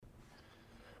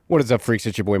What is up, freaks?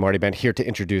 It's your boy Marty Bent here to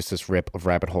introduce this rip of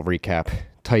Rabbit Hole Recap.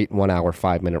 Tight 1 hour,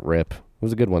 5 minute rip. It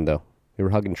was a good one, though. We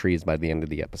were hugging trees by the end of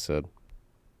the episode.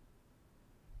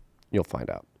 You'll find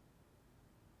out.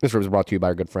 This rip was brought to you by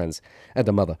our good friends at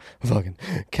the motherfucking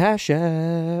Cash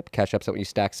App. Cash App's when you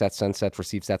stack sats, send sats,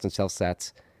 receive sats, and sell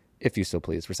sats, if you so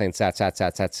please. We're saying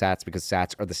sats because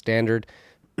sats are the standard.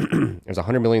 There's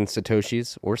 100 million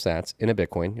Satoshis or sats in a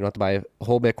Bitcoin. You don't have to buy a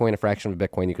whole Bitcoin, a fraction of a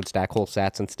Bitcoin. You could stack whole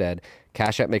sats instead.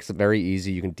 Cash App makes it very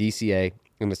easy. You can DCA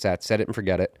in the sats, set it and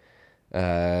forget it.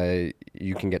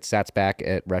 You can get sats back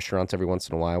at restaurants every once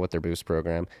in a while with their boost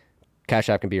program. Cash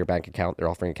App can be your bank account. They're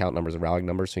offering account numbers and routing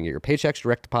numbers so you can get your paychecks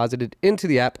direct deposited into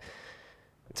the app.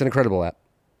 It's an incredible app.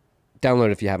 Download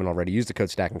it if you haven't already. Use the code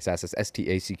STACKINGSATS. That's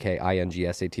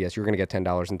STACKINGSATS. You're going to get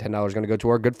 $10, and $10 is going to go to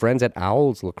our good friends at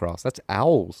Owls Lacrosse. That's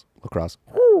Owls Lacrosse.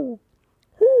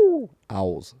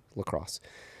 Owls Lacrosse.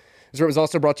 This was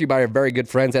also brought to you by our very good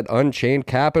friends at Unchained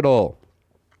Capital.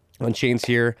 Unchained's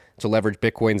here to leverage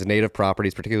Bitcoin's native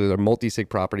properties, particularly their multi-sig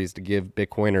properties, to give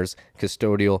Bitcoiners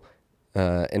custodial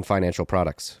and financial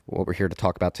products. What we're here to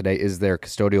talk about today is their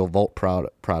custodial vault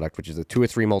product, which is a 2 or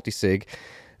 3 multi-sig,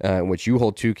 in which you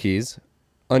hold 2 keys.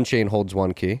 Unchained holds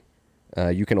 1 key.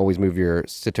 You can always move your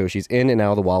Satoshis in and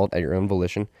out of the wallet at your own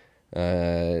volition.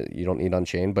 You don't need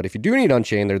Unchained, but if you do need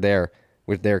Unchained, they're there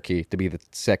with their key to be the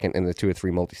second in the 2 or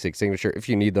 3 multi-sig signature. If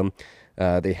you need them,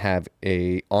 they have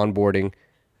a onboarding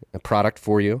product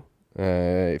for you.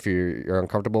 If you're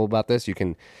uncomfortable about this, you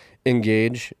can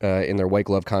engage in their white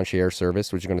glove concierge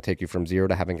service, which is going to take you from 0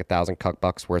 to having 1,000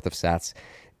 bucks worth of sats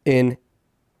in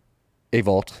a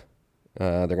vault.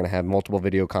 They're going to have multiple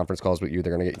video conference calls with you.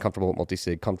 They're going to get you comfortable with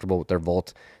multi-sig, comfortable with their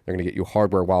vault. They're going to get you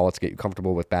hardware wallets, get you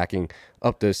comfortable with backing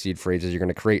up those seed phrases. You're going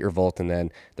to create your vault, and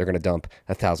then they're going to dump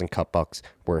 1,000 bucks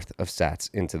worth of sats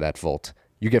into that vault.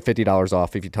 You get $50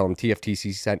 off if you tell them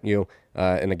TFTC sent you.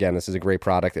 And again, this is a great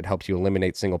product. It helps you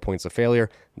eliminate single points of failure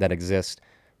that exist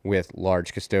with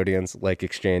large custodians like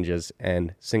exchanges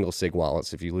and single sig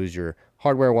wallets. If you lose your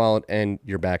hardware wallet and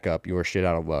your backup, you are shit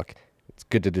out of luck. It's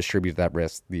good to distribute that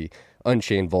risk. The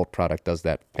Unchained Vault product does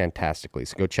that fantastically.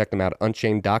 So go check them out at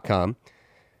unchained.com.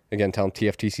 Again, tell them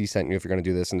TFTC sent you if you're going to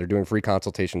do this. And they're doing free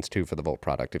consultations too for the Vault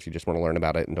product if you just want to learn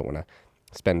about it and don't want to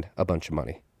spend a bunch of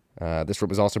money. This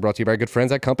was also brought to you by our good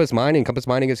friends at Compass Mining. Compass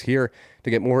Mining is here to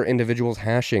get more individuals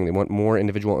hashing. They want more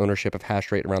individual ownership of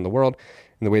hash rate around the world.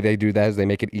 And the way they do that is they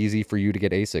make it easy for you to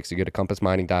get ASICs. You go to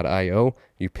compassmining.io,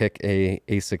 you pick a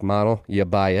ASIC model, you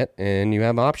buy it, and you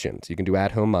have options. You can do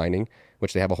at-home mining,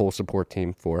 which they have a whole support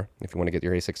team for. If you want to get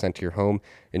your ASIC sent to your home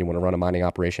and you want to run a mining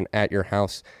operation at your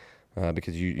house,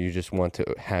 because you just want to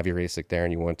have your ASIC there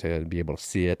and you want to be able to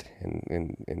see it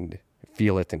and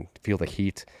feel it and feel the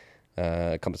heat.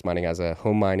 Compass Mining has a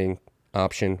home mining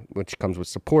option, which comes with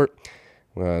support.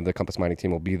 The Compass Mining team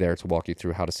will be there to walk you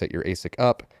through how to set your ASIC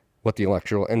up, what the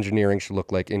electrical engineering should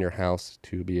look like in your house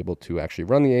to be able to actually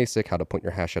run the ASIC, how to put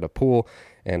your hash at a pool,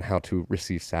 and how to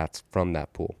receive sats from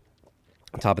that pool.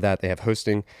 On top of that, they have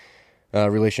hosting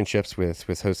relationships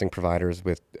with hosting providers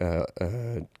with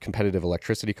competitive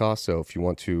electricity costs. So if you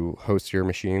want to host your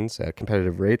machines at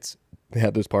competitive rates, they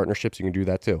have those partnerships. You can do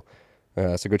that too.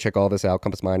 So go check all this out.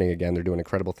 Compass Mining, again, they're doing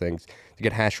incredible things to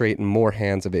get hash rate in more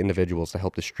hands of individuals to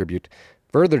help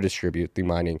further distribute the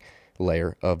mining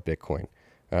layer of Bitcoin.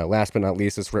 Last but not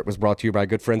least, this rip was brought to you by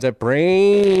good friends at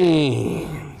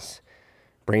Brains.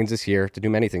 Brains is here to do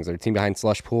many things. They're the team behind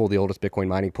Slush Pool, the oldest Bitcoin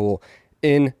mining pool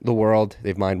in the world.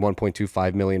 They've mined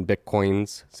 1.25 million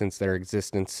Bitcoins since their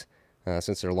existence,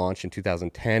 since their launch in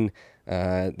 2010.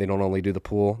 They don't only do the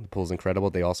pool's incredible.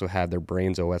 They also have their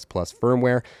Brains OS Plus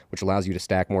firmware, which allows you to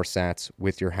stack more sats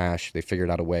with your hash. They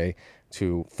figured out a way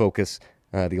to focus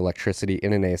the electricity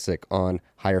in an ASIC on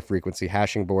higher frequency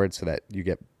hashing boards so that you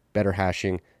get better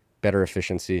hashing, better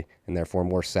efficiency, and therefore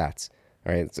more sats.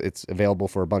 All right, it's available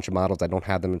for a bunch of models. I don't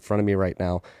have them in front of me right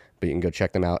now, but you can go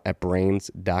check them out at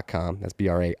brains.com. That's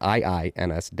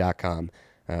BRAIINS.com.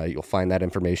 You'll find that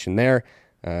information there.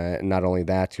 Not only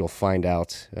that, you'll find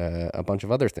out a bunch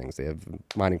of other things. They have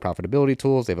mining profitability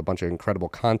tools. They have a bunch of incredible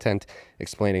content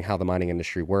explaining how the mining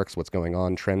industry works, what's going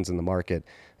on, trends in the market.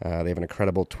 They have an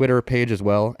incredible Twitter page as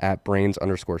well, at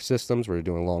brains_systems, where they're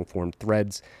doing long-form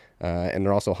threads. And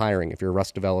they're also hiring. If you're a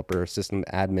Rust developer, system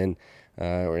admin,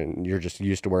 and you're just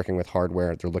used to working with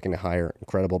hardware, they're looking to hire an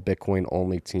incredible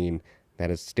Bitcoin-only team that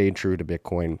has stayed true to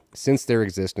Bitcoin since their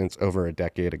existence over a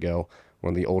decade ago.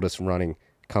 One of the oldest running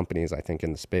companies, I think,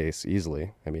 in the space,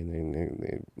 easily. I mean,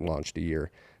 they launched a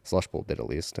year. Slushpool did, at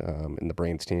least. And the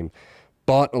Brains team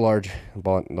bought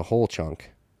the whole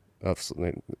chunk of.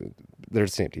 They're the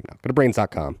same team now. Go to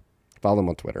brains.com. Follow them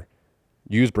on Twitter.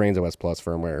 use Brains OS Plus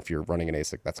firmware if you're running an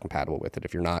ASIC that's compatible with it.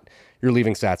 If you're not, you're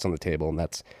leaving sats on the table, and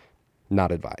that's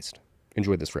not advised.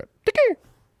 Enjoy this rip.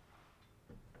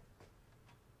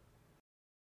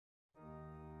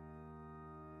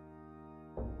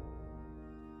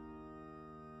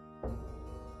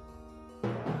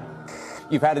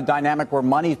 You've had a dynamic where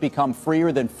money's become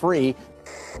freer than free.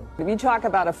 If you talk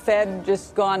about a Fed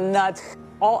just gone nuts,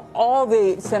 all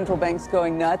the central banks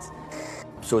going nuts.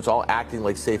 So it's all acting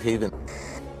like safe haven.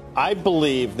 I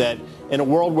believe that in a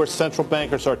world where central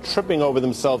bankers are tripping over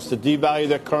themselves to devalue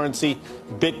their currency,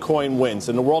 Bitcoin wins.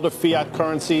 In the world of fiat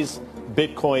currencies,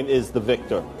 Bitcoin is the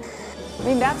victor. I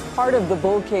mean, that's part of the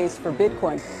bull case for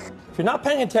Bitcoin. If you're not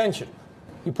paying attention,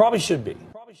 you probably should be.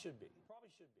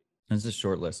 It's a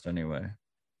short list anyway.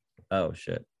 Oh,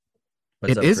 shit.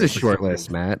 It is a short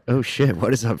list, Matt. Oh, shit.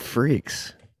 What is up,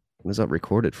 freaks? What is up,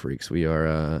 recorded freaks? We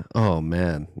are, oh,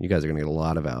 man. You guys are going to get a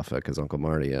lot of alpha because Uncle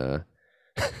Marty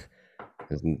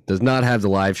does not have the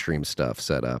live stream stuff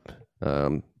set up.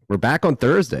 We're back on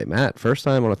Thursday, Matt. First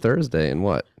time on a Thursday in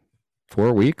what,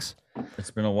 4 weeks?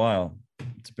 It's been a while.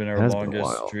 It's been our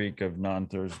longest streak of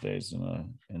non-Thursdays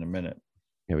in a minute.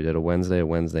 Yeah, we did a Wednesday,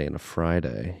 and a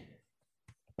Friday.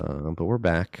 But we're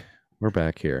back. We're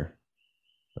back here.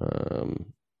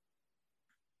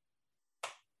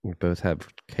 We both have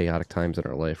chaotic times in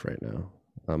our life right now.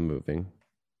 I'm moving.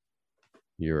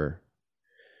 You're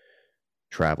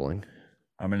traveling.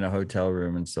 I'm in a hotel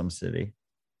room in some city.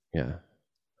 Yeah.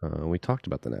 We talked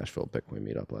about the Nashville Bitcoin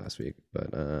meetup last week,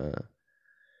 but are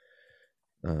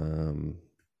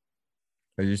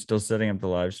you still setting up the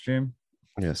live stream?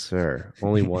 Yes, sir.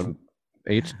 Only one.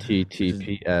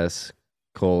 HTTPS :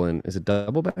 is it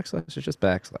double backslash? It's just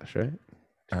backslash, right?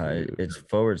 It's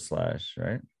 /,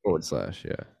 right? /,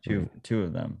 yeah. Two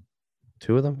of them.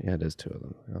 Two of them? Yeah, it is two of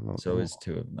them. It's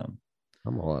two of them.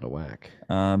 I'm all out of whack.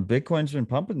 Bitcoin's been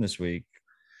pumping this week.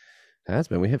 It has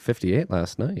been. We hit 58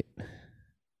 last night.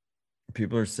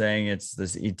 People are saying it's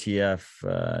this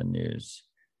ETF news.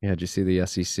 Yeah, did you see the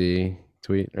SEC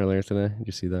tweet earlier today? Did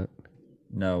you see that?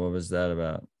 No, what was that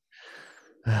about?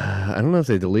 I don't know if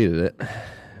they deleted it.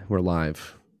 We're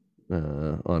live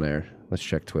on air. Let's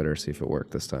check Twitter, see if it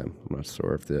worked this time. I'm not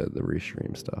sure if the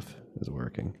restream stuff is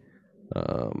working.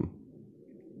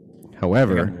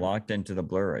 However, I'm locked into the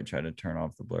blur. I tried to turn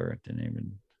off the blur. It didn't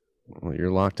even. Well,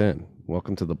 you're locked in.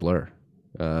 Welcome to the blur.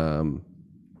 Yeah,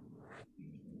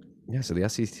 so the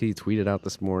SEC tweeted out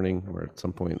this morning or at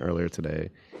some point earlier today,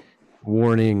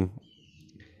 warning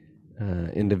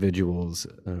individuals,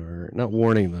 or not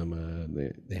warning them.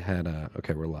 They had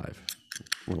okay, we're live.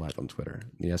 We're live on Twitter.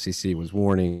 The SEC was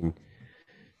warning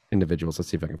individuals. Let's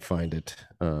see if I can find it.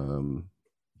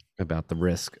 About the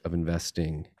risk of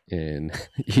investing in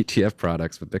ETF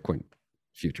products with Bitcoin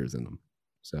futures in them.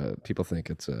 So people think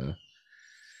it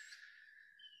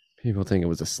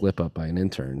was a slip up by an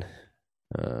intern.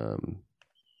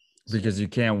 Because you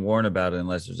can't warn about it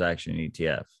unless there's actually an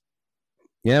ETF.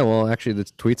 Yeah, well, actually, the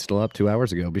tweet's still up 2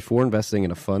 hours ago. Before investing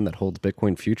in a fund that holds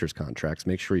Bitcoin futures contracts,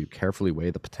 make sure you carefully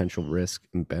weigh the potential risk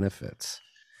and benefits.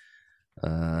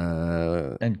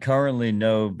 And currently,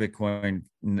 no Bitcoin,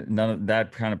 none of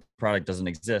that kind of product doesn't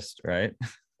exist, right? I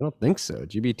don't think so.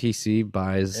 GBTC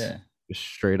buys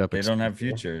straight up. They don't have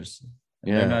futures.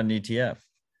 Yeah, they're not an ETF.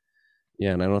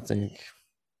 Yeah, and I don't think.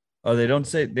 Oh, they didn't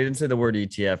say the word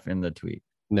ETF in the tweet.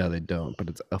 No, they don't. But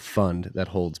it's a fund that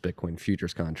holds Bitcoin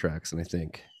futures contracts, and I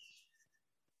think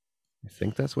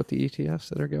that's what the ETFs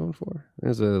that are going for.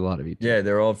 There's a lot of ETFs. Yeah,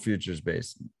 they're all futures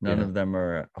based. None of them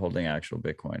are holding actual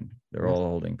Bitcoin. They're all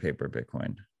holding paper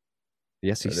Bitcoin.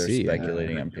 The SEC, so they're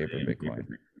speculating on paper Bitcoin.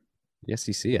 The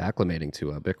SEC acclimating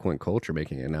to a Bitcoin culture,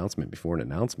 making an announcement before an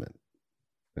announcement,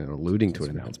 and alluding to an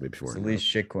announcement before. It's at least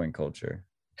shitcoin culture.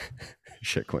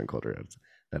 Shitcoin culture.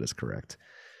 That is correct.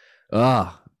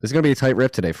 This is going to be a tight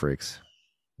rip today, freaks.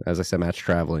 As I said, Matt's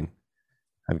traveling.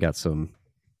 I've got some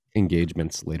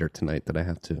engagements later tonight that I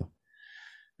have to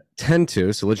tend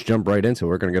to. So let's jump right into it.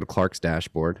 We're going to go to Clark's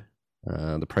dashboard.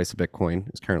 The price of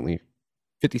Bitcoin is currently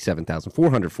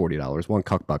 $57,440. One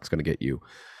cuck buck's going to get you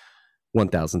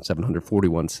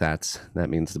 1,741 sats. That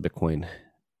means the Bitcoin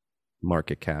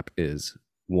market cap is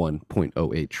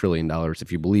 $1.08 trillion.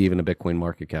 If you believe in a Bitcoin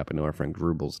market cap, I know our friend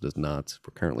Grubles does not.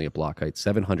 We're currently at block height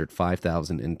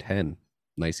 705,010.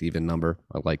 Nice even number.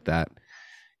 I like that.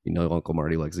 You know, Uncle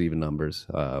Marty likes even numbers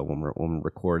when we're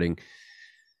recording.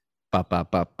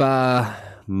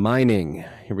 Mining.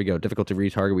 Here we go. Difficulty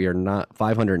retarget. We are not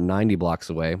 590 blocks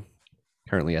away.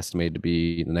 Currently estimated to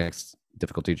be the next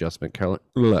difficulty adjustment.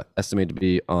 Estimated to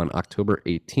be on October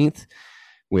 18th,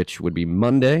 which would be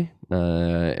Monday,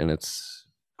 and it's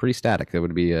pretty static. That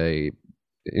would be a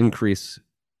increase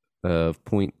of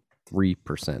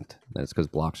 0.3%. That's because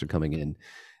blocks are coming in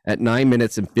at 9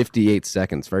 minutes and 58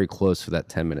 seconds, very close to that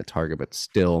 10-minute target, but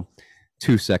still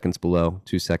 2 seconds below,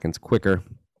 2 seconds quicker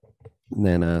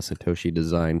than Satoshi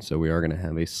Design. So we are going to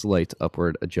have a slight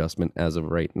upward adjustment as of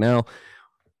right now.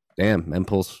 Damn,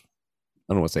 Mempul's,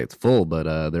 I don't want to say it's full,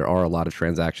 but there are a lot of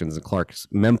transactions in Clark's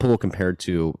mempool compared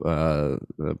to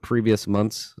the previous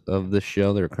months of this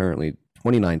show. There are currently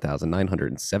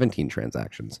 29,917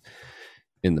 transactions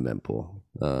in the mempool.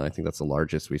 I think that's the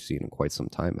largest we've seen in quite some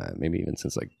time, Matt. Maybe even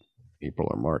since like April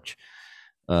or March.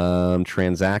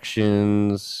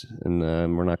 Transactions, and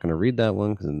we're not going to read that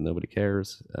one because nobody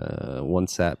cares. 1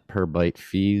 sat per byte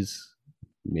fees.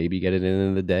 Maybe get it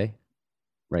in the day.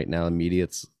 Right now,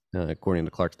 immediates, according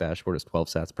to Clark's dashboard, is 12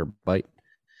 sats per byte.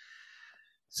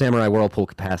 Samurai Whirlpool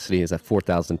capacity is at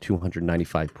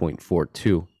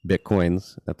 4,295.42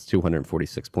 bitcoins. That's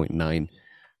 246.9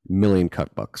 million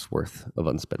cut bucks worth of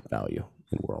unspent value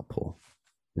in Whirlpool.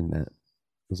 And that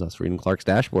was us reading Clark's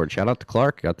dashboard. Shout out to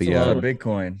Clark. Got the a lot of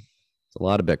Bitcoin. It's a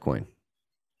lot of Bitcoin.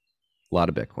 A lot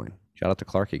of Bitcoin. Shout out to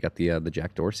Clark. He got the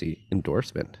Jack Dorsey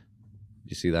endorsement.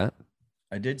 Did you see that?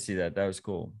 I did see that. That was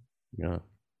cool. Yeah.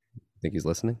 Think he's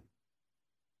listening?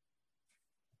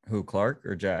 Who, Clark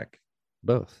or Jack?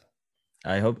 Both.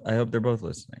 I hope they're both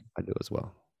listening. I do as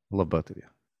well. I love both of you.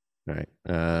 All right.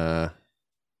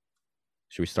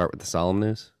 Should we start with the solemn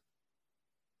news?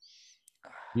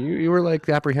 You were like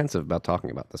apprehensive about talking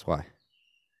about this. Why?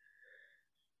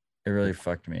 It really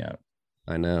fucked me up.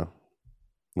 I know.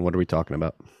 What are we talking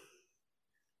about?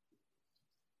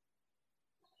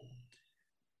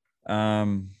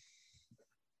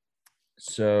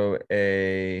 So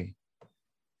a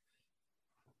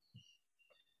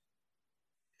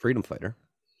freedom fighter,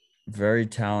 very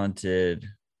talented,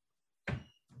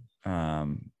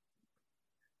 and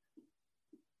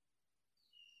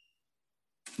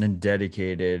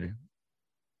dedicated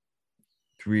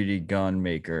 3D gun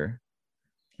maker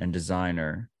and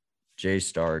designer, Jay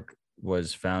Stark,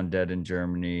 was found dead in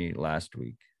Germany last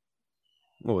week.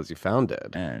 What was he found dead?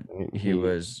 And he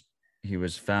was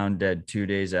found dead 2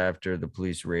 days after the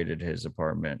police raided his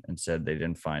apartment and said they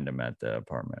didn't find him at the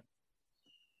apartment.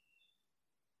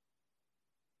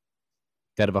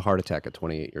 Dead of a heart attack at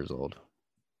 28 years old.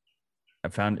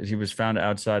 He was found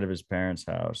outside of his parents'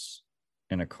 house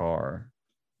in a car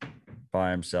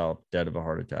by himself, dead of a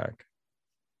heart attack,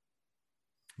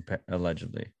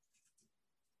 allegedly.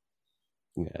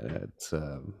 Yeah, it's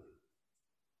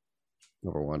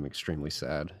number one, extremely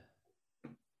sad.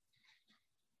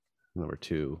 Number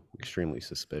two, extremely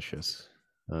suspicious.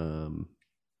 Yeah,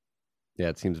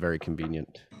 it seems very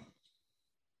convenient.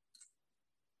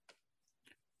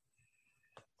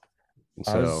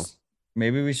 So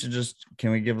maybe we should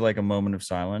can we give like a moment of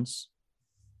silence?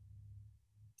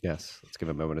 Yes, let's give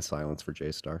a moment of silence for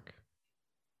Jay Stark.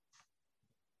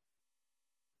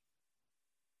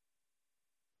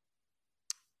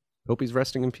 Hope he's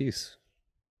resting in peace.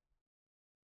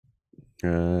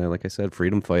 Like I said,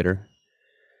 freedom fighter.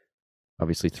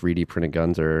 Obviously, 3D printed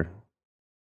guns are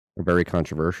very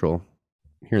controversial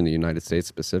here in the United States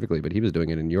specifically, but he was doing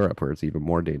it in Europe where it's even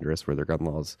more dangerous, where their gun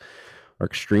laws are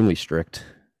extremely strict.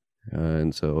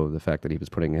 And so the fact that he was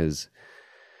putting his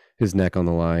neck on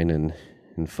the line and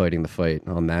fighting the fight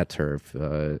on that turf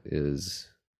is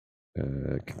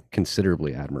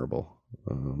considerably admirable.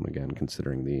 Again,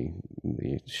 considering the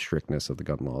strictness of the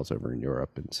gun laws over in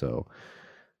Europe. And so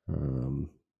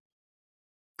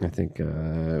I think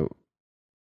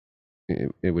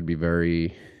it would be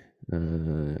very,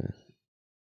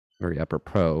 very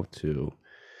apropos to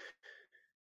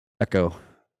echo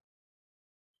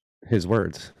his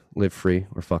words: live free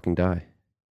or fucking die.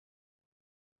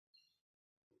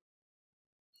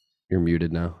 You're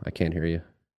muted now. I can't hear you.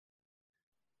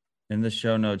 In the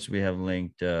show notes, we have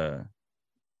linked a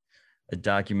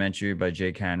documentary by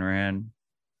Jake Hanrahan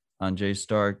on Jay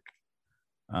Stark.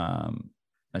 I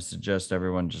suggest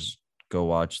everyone just go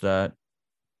watch that.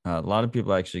 A lot of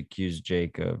people actually accuse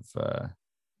Jake of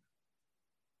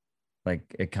like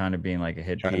it kind of being like a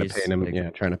hit piece. Trying to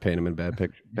paint him in bad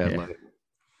light.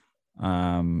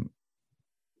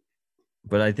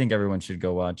 But I think everyone should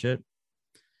go watch it.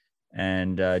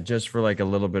 And just for like a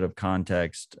little bit of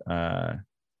context,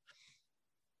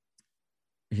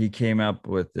 he came up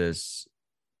with this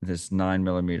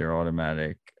 9mm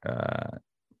automatic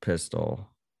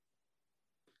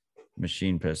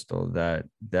machine pistol that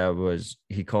was,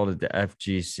 he called it the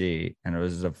FGC, and it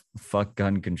was a fuck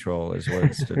gun control is what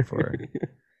it stood for.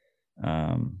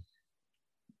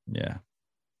 Yeah.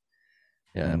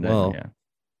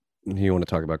 You want to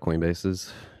talk about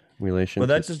Coinbase's relation. Well,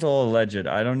 that's just all alleged.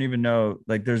 I don't even know.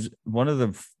 Like, there's one of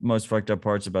the most fucked up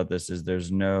parts about this is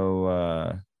there's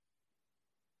no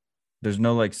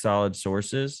like solid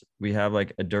sources. We have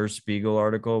like a Der Spiegel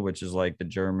article, which is like the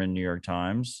German New York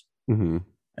Times. Mm-hmm.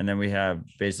 And then we have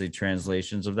basically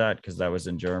translations of that because that was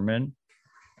in German.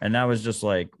 And that was just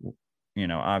like, you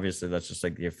know, obviously that's just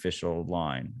like the official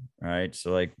line, right?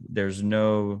 So like there's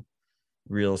no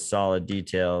real solid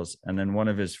details. And then one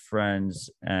of his friends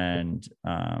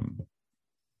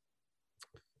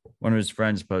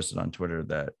posted on Twitter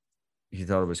that he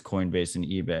thought it was Coinbase and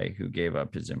eBay who gave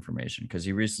up his information because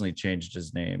he recently changed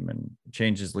his name and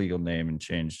changed his legal name and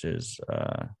changed his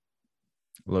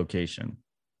location.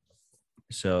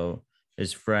 So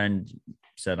his friend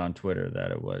said on Twitter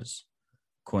that it was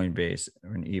Coinbase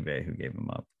or an eBay who gave him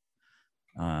up.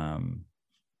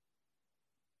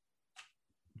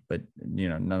 But you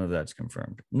know, none of that's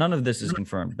confirmed. None of this is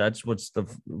confirmed. That's what's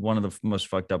one of the most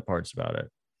fucked up parts about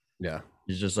it. Yeah.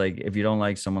 It's just like, if you don't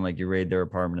like someone, like you raid their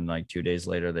apartment and like 2 days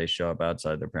later they show up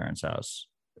outside their parents' house,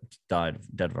 dead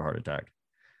of a heart attack.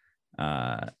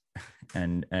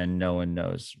 And no one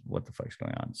knows what the fuck's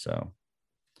going on. So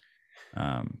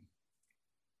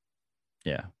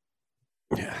yeah.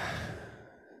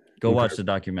 Go watch the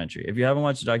documentary. If you haven't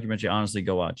watched the documentary, honestly,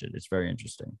 go watch it. It's very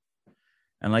interesting.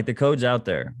 And like the code's out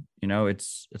there, you know,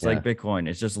 it's like Bitcoin.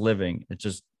 It's just living. It's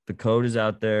just the code is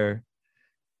out there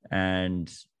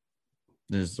and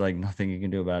there's like nothing you can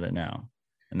do about it now.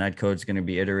 And that code's going to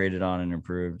be iterated on and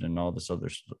improved and all this other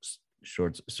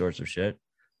sorts of shit.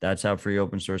 That's how free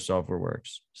open source software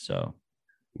works. So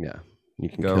yeah, you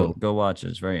can go watch it.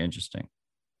 It's very interesting.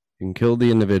 You can kill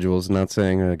the individuals. Not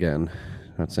saying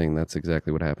that's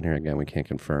exactly what happened here. Again, we can't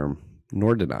confirm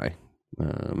nor deny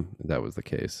that was the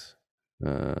case.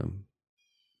 But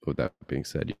with that being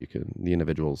said, the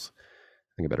individuals,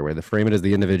 I think a better way to frame it is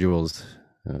the individuals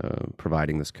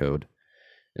providing this code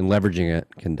and leveraging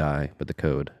it can die, but the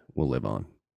code will live on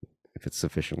if it's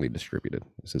sufficiently distributed.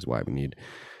 This is why we need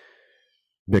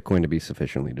Bitcoin to be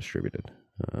sufficiently distributed.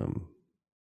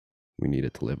 We need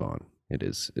it to live on. It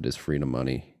is freedom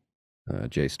money.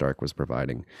 Jay Stark was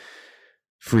providing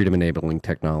freedom enabling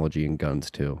technology and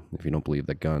guns too. If you don't believe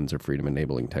that guns are freedom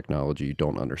enabling technology, you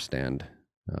don't understand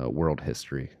world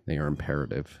history. They are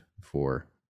imperative for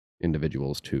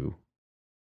individuals to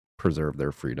preserve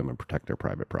their freedom and protect their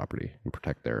private property and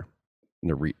protect their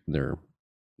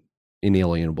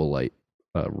inalienable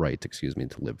right, to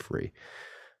live free.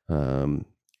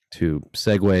 To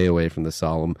segue away from the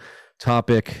solemn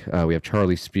topic, we have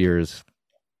Charlie Spears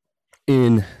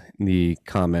in the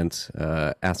comments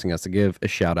asking us to give a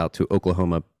shout out to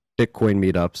Oklahoma Bitcoin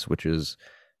meetups, which is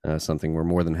something we're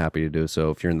more than happy to do.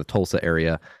 So if you're in the Tulsa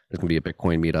area, there's going to be a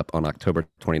Bitcoin meetup on October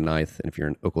 29th. And if you're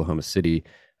in Oklahoma City,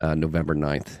 November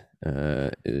 9th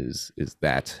is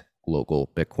that local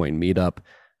Bitcoin meetup.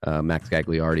 Max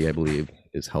Gagliardi, I believe,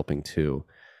 is helping to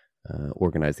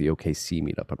organize the OKC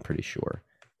meetup, I'm pretty sure.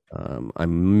 I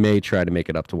may try to make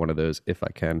it up to one of those if I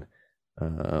can.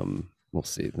 We'll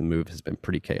see. The move has been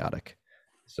pretty chaotic.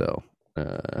 So,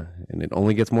 and it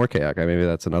only gets more chaotic. Maybe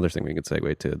that's another thing we could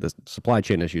segue to. The supply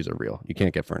chain issues are real. You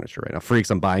can't get furniture right now. Freaks,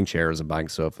 I'm buying chairs and buying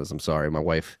sofas. I'm sorry. My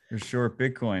wife. You're short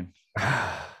Bitcoin.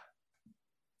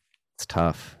 It's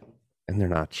tough. And they're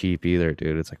not cheap either,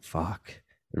 dude. It's like, fuck.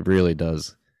 It really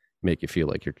does make you feel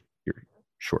like you're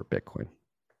short Bitcoin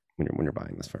when you're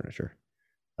buying this furniture.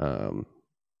 But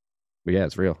yeah,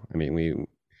 it's real. I mean,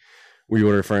 we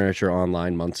ordered furniture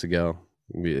online months ago.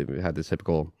 We had the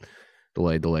typical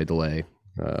delay.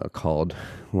 Called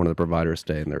one of the providers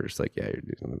today, and they're just like, yeah,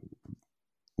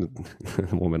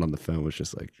 the woman on the phone was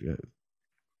just like,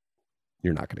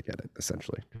 you're not going to get it,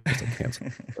 essentially. Just like cancel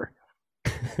the order.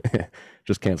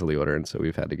 Just cancel the order. And so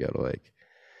we've had to go to like,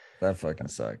 that fucking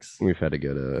sucks. We've had to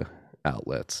go to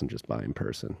outlets and just buy in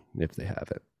person if they have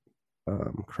it.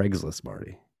 Craigslist,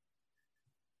 Marty.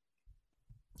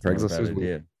 Craigslist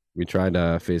is we tried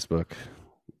Facebook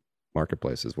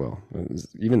Marketplace as well.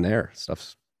 Even there,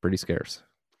 stuff's pretty scarce.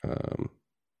 And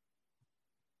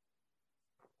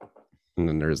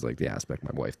then there's like the aspect my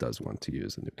wife does want to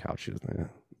use a new couch. She doesn't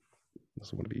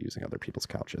want to be using other people's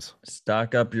couches.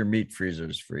 Stock up your meat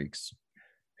freezers, freaks.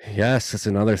 Yes, that's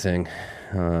another thing.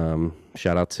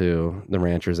 Shout out to the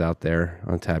ranchers out there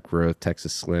on Tap Growth,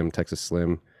 Texas Slim.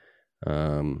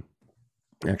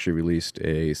 Actually released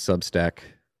a Substack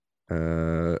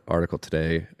article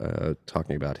today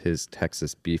talking about his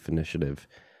Texas beef initiative,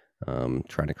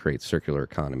 trying to create circular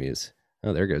economies.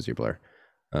 Oh, there goes your blur.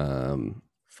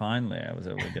 Finally, I was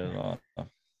able to get it off.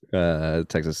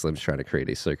 Texas Slim's trying to create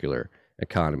a circular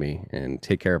economy and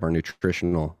take care of our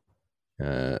nutritional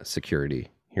security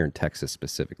here in Texas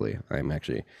specifically. I'm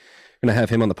actually going to have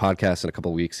him on the podcast in a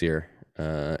couple of weeks here,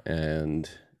 and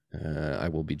I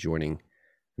will be joining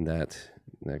that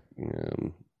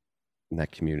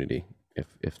community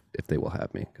if they will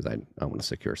have me, because I want to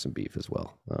secure some beef as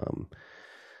well.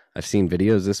 I've seen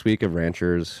videos this week of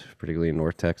ranchers, particularly in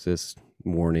North Texas,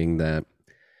 warning that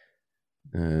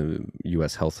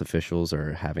U.S. health officials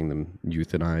are having them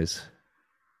euthanize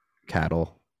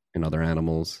cattle and other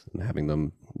animals and having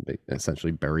them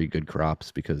essentially bury good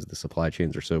crops because the supply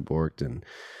chains are so borked, and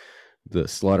the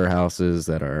slaughterhouses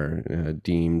that are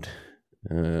deemed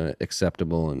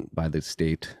acceptable and by the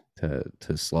state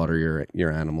to slaughter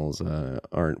your animals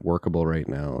aren't workable right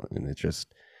now. And it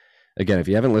just, again, if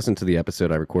you haven't listened to the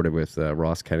episode I recorded with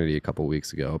Ross Kennedy a couple of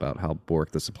weeks ago about how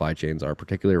borked the supply chains are,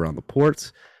 particularly around the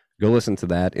ports, go listen to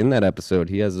that. In that episode,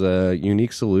 he has a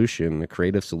unique solution, a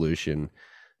creative solution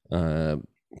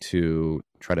to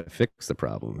try to fix the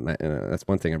problem. And that's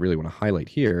one thing I really want to highlight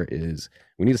here is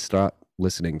we need to stop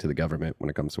listening to the government when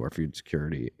it comes to our food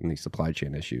security and these supply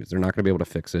chain issues. They're not going to be able to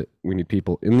fix it. We need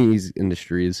people in these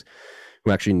industries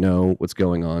who actually know what's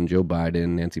going on. Joe Biden,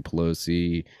 Nancy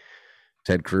Pelosi,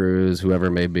 Ted Cruz, whoever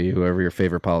it may be, whoever your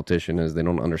favorite politician is, they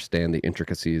don't understand the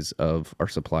intricacies of our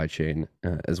supply chain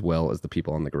as well as the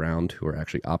people on the ground who are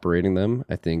actually operating them.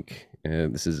 I think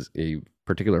this is a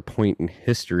particular point in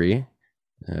history,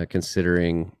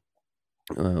 considering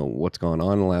what's gone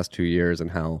on in the last 2 years and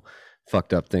how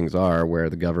fucked up things are, where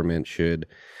the government should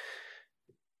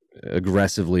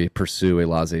aggressively pursue a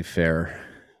laissez-faire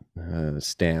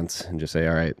stance and just say,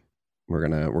 all right, we're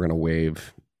gonna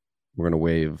waive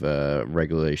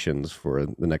regulations for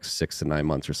the next 6 to 9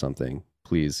 months or something.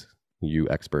 Please, you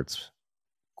experts,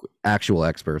 actual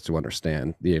experts who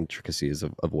understand the intricacies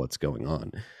of what's going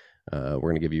on, we're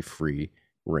going to give you free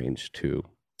range to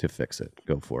fix it.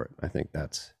 Go for it. I think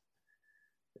that's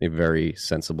a very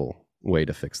sensible way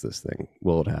to fix this thing.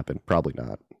 Will it happen? Probably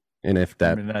not. And if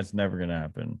that, I mean, that's never going to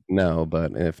happen. No,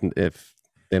 but if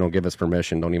they don't give us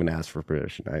permission, don't even ask for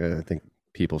permission. I think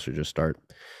people should just start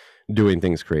doing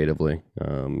things creatively,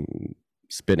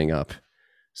 spinning up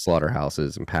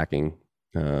slaughterhouses and packing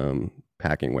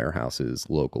warehouses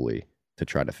locally to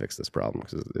try to fix this problem,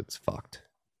 because it's fucked.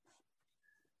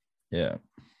 Yeah.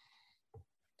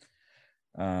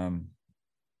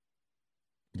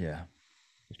 Yeah.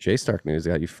 J Stark News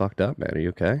got you fucked up, man. Are you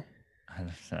okay? I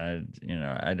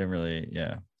didn't really.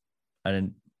 Yeah, I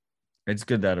didn't. It's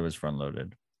good that it was front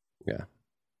loaded. Yeah.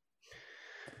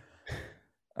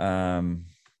 I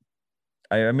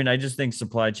mean, I just think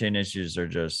supply chain issues are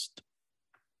just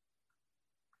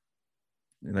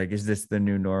like, is this the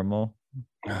new normal?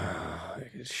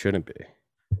 It shouldn't be.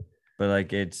 But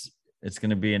like, it's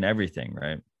going to be in everything,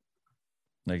 right?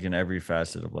 Like in every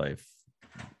facet of life.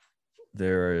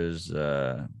 There is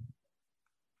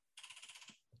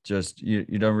just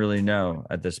you don't really know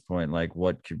at this point like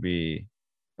what could be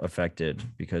affected,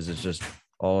 because it's just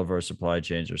all of our supply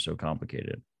chains are so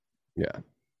complicated. Yeah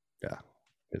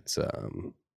It's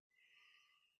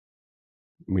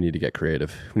we need to get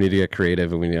creative. And I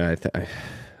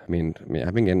mean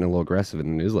I've been getting a little aggressive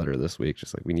in the newsletter this week,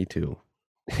 just like we need to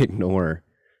ignore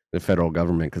the federal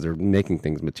government because they're making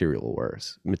things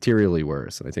materially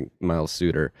worse. And I think Miles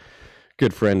Suter,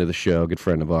 good friend of the show, good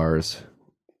friend of ours,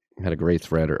 had a great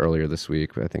thread earlier this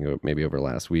week, I think maybe over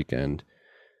last weekend,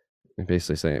 and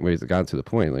basically saying, we've gotten to the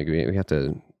point, like we have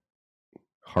to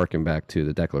harken back to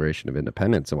the Declaration of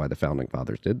Independence and why the founding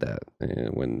fathers did that.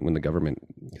 And when the government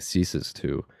ceases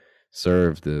to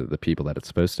serve the people that it's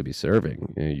supposed to be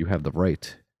serving, you have the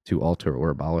right to alter or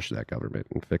abolish that government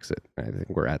and fix it. I think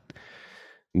we're at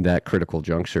that critical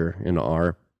juncture in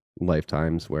our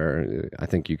lifetimes where I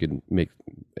think you can make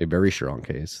a very strong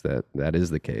case that is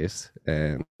the case,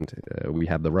 and we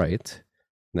have the right.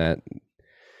 That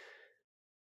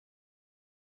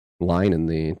line in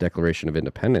the Declaration of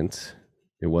Independence,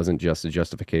 it wasn't just a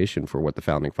justification for what the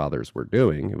founding fathers were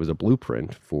doing, it was a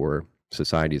blueprint for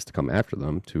societies to come after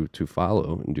them to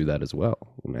follow and do that as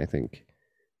well. And I think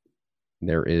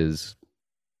there is,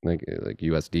 like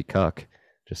USD Cuck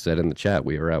just said in the chat,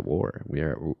 we are at war. We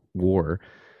are at war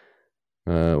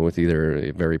with either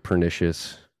a very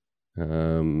pernicious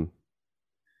ruling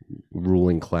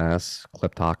class,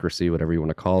 kleptocracy, whatever you want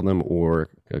to call them, or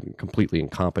a completely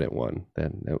incompetent one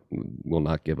that will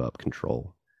not give up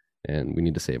control. And we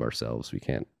need to save ourselves. We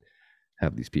can't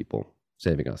have these people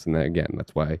saving us. And again,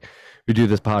 that's why we do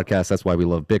this podcast. That's why we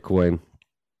love Bitcoin,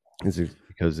 is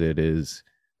because it is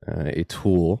a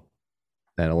tool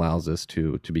that allows us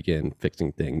to begin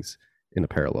fixing things in a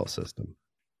parallel system.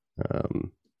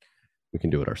 We can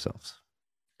do it ourselves.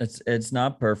 It's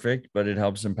not perfect, but it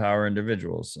helps empower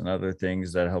individuals, and other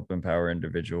things that help empower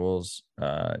individuals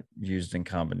used in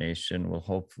combination will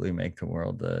hopefully make the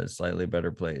world a slightly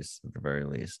better place at the very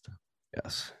least.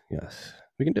 Yes, yes,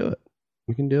 we can do it.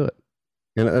 We can do it.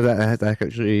 And that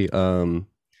actually, I don't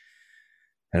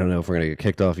know if we're gonna get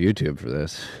kicked off YouTube for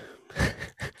this,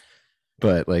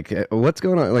 but like, what's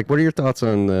going on? Like, what are your thoughts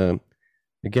on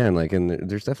again? Like, and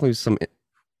there's definitely some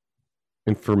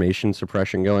information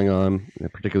suppression going on,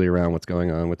 particularly around what's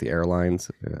going on with the airlines.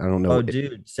 I don't know. Oh,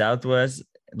 dude, Southwest.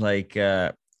 Like,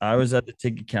 I was at the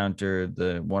ticket counter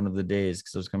one of the days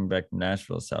because I was coming back from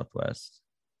Nashville, Southwest,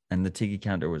 and the ticket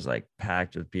counter was like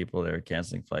packed with people. They were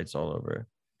canceling flights all over.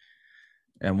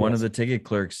 And one of the ticket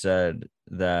clerks said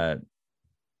that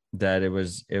it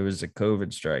was a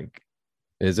COVID strike.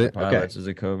 Is it? Pilots is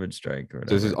a COVID strike. Or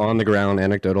whatever. This is on the ground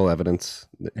anecdotal evidence.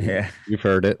 Yeah, you've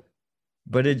heard it.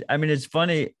 But it's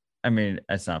funny. I mean,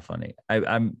 it's not funny.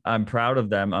 I'm proud of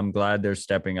them. I'm glad they're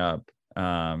stepping up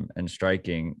and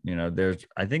striking. You know,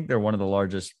 I think they're one of the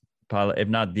largest if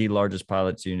not the largest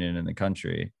pilots union in the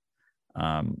country.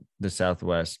 The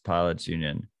Southwest Pilots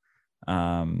Union.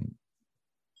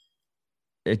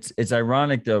 It's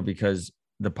ironic though, because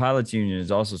the pilots union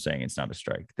is also saying it's not a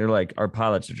strike. They're like, our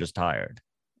pilots are just tired.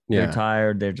 Yeah. They're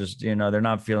tired. They're just, they're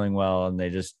not feeling well, and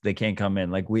they can't come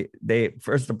in. Like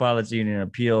the pilots union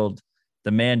appealed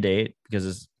the mandate because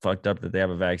it's fucked up that they have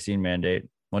a vaccine mandate.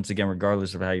 Once again,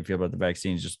 regardless of how you feel about the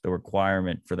vaccines, just the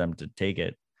requirement for them to take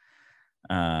it.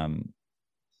 And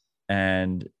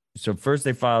so first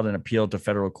they filed an appeal to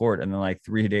federal court, and then like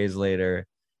 3 days later,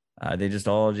 they just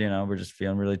all, we're just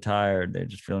feeling really tired. They're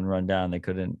just feeling run down. They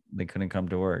couldn't come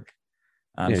to work.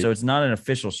 So it's not an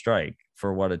official strike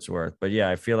for what it's worth. But yeah,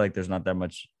 I feel like there's not that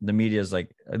much. The media is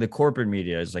like, the corporate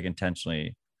media is like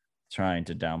intentionally trying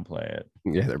to downplay it.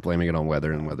 Yeah, they're blaming it on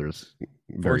weather, and weather's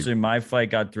Fortunately, my flight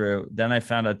got through. Then I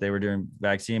found out they were doing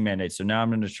vaccine mandates. So now I'm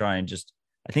going to try and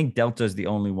I think Delta is the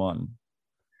only one.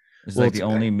 It's like the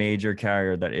only major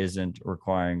carrier that isn't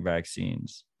requiring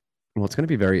vaccines. Well, it's going to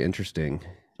be very interesting.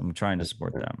 I'm trying to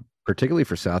support them, particularly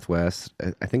for Southwest.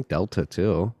 I think Delta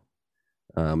too.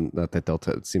 Not that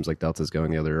Delta. It seems like Delta's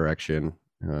going the other direction.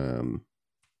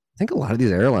 I think a lot of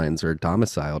these airlines are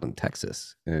domiciled in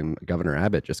Texas, and Governor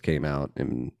Abbott just came out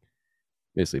and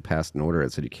basically passed an order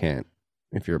that said you can't,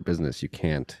 if you're a business, you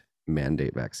can't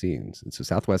mandate vaccines. And so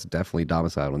Southwest is definitely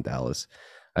domiciled in Dallas.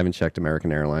 I haven't checked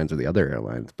American Airlines or the other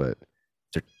airlines, but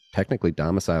they're technically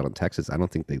domiciled in Texas. I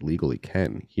don't think they legally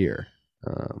can here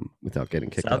without getting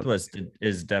kicked out. Southwest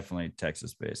is definitely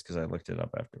Texas based because I looked it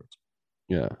up afterwards.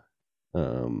 Yeah.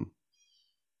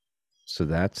 So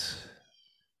that's,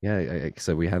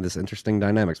 so we have this interesting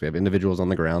dynamics. We have individuals on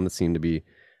the ground that seem to be,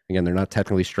 again, they're not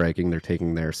technically striking. They're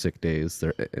taking their sick days.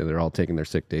 They're all taking their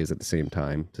sick days at the same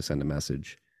time to send a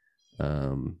message.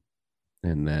 And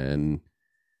then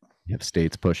you have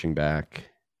states pushing back.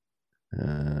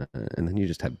 And then you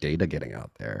just have data getting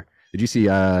out there. Did you see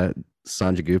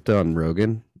Sanjay Gupta on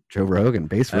Rogan? Joe Rogan,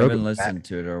 I haven't listened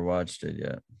to it or watched it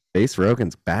yet. Base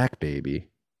Rogan's back, baby.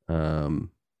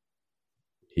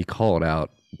 He called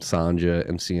out Sanjay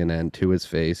and CNN to his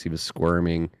face. He was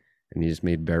squirming, and he just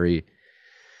made very,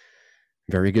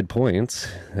 very good points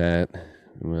that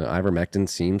ivermectin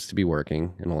seems to be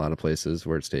working in a lot of places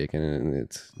where it's taken, and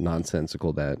it's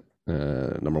nonsensical that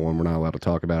number one, we're not allowed to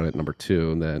talk about it. Number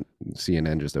two, that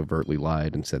CNN just overtly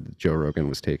lied and said that Joe Rogan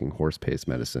was taking horse paste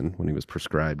medicine when he was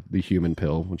prescribed the human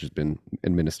pill, which has been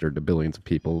administered to billions of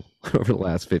people over the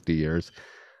last 50 years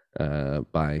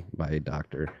by a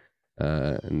doctor.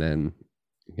 And then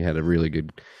he had a really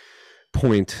good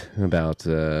point about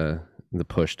the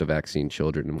push to vaccine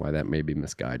children and why that may be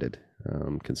misguided,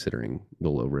 considering the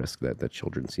low risk that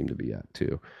children seem to be at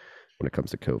too when it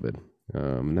comes to COVID.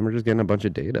 And then we're just getting a bunch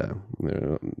of data.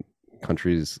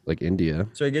 Countries like India.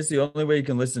 So I guess the only way you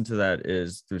can listen to that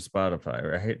is through Spotify,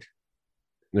 right?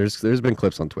 There's been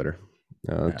clips on Twitter.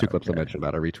 Two clips I mentioned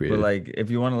about. I retweeted. But like, if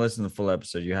you want to listen to the full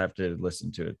episode, you have to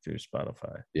listen to it through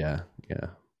Spotify. Yeah.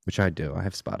 Which I do. I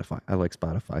have Spotify. I like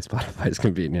Spotify. Spotify is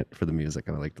convenient for the music,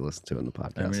 and I like to listen to it in the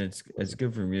podcast. I mean, it's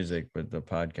good for music, but the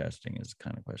podcasting is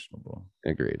kind of questionable.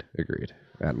 Agreed.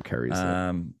 Adam Curry's.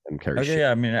 Okay, yeah.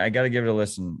 I mean, I got to give it a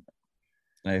listen.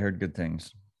 I heard good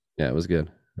things. Yeah, it was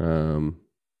good. What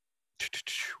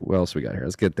else we got here?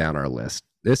 Let's get down our list.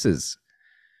 This is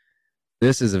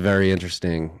a very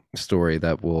interesting story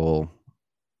that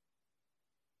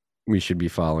we should be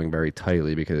following very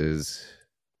tightly, because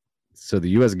so the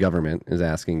U.S. government is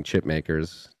asking chip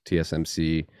makers,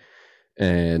 TSMC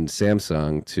and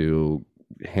Samsung, to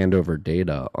hand over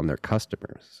data on their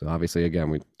customers. So obviously, again,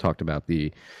 we talked about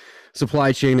the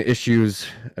supply chain issues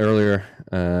earlier.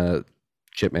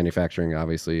 Chip manufacturing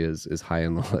obviously is high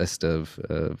on the list of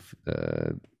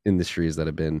industries that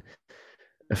have been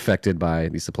affected by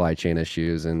these supply chain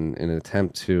issues. And in an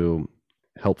attempt to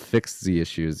help fix the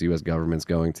issues, the U.S. government's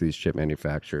going to these chip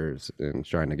manufacturers and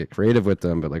trying to get creative with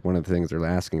them. But like one of the things they're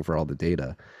asking for all the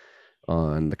data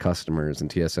on the customers, and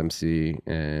TSMC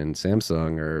and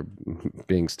Samsung are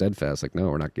being steadfast, like, no,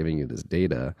 we're not giving you this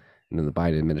data. And then the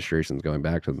Biden administration is going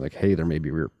back to them like, hey, there may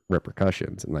be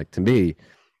repercussions. And like, to me,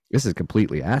 this is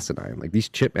completely asinine. Like, these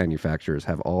chip manufacturers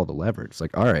have all the leverage.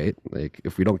 Like, all right, like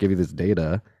if we don't give you this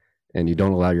data and you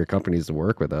don't allow your companies to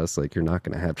work with us, like you're not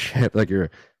going to have chip, like your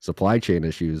supply chain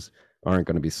issues aren't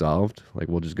going to be solved. Like,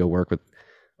 we'll just go work with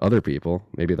other people.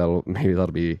 Maybe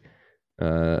that'll be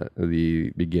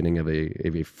the beginning of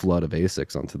a flood of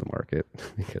ASICs onto the market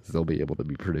because they'll be able to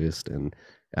be produced and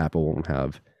Apple won't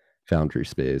have foundry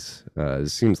space. It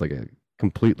seems like a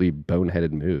completely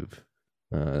boneheaded move.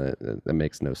 That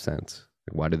makes no sense.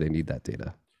 Why do they need that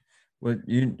data? Well,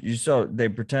 you saw they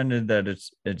pretended that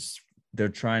it's they're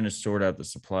trying to sort out the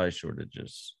supply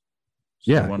shortages.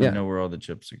 So they want to know where all the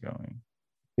chips are going.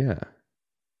 Yeah.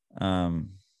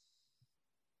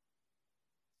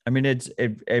 I mean,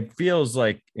 it feels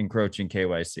like encroaching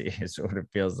KYC is what it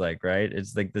feels like, right?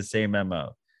 It's like the same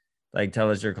MO. Like,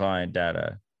 tell us your client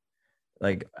data.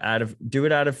 Like, do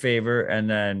it out of favor, and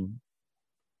then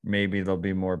maybe there'll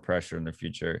be more pressure in the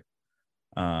future.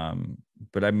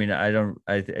 But I mean,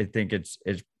 I think it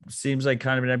seems like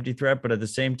kind of an empty threat, but at the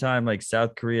same time, like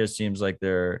South Korea seems like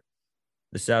the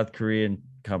South Korean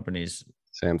companies,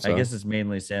 Samsung. I guess it's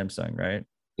mainly Samsung, right?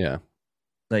 Yeah.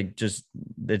 Like, just,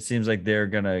 it seems like they're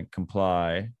going to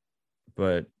comply,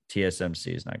 but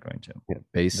TSMC is not going to. Yeah,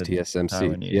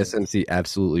 TSMC. TSMC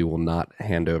absolutely will not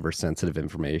hand over sensitive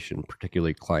information,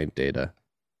 particularly client data.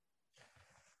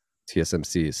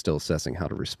 TSMC is still assessing how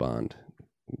to respond.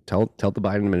 Tell the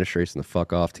Biden administration to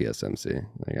fuck off, TSMC.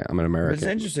 Like, I'm an American. It's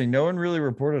interesting. No one really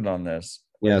reported on this.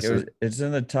 Yeah, it's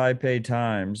in the Taipei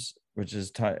Times, which is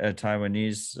a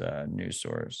Taiwanese news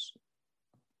source.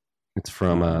 It's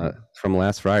from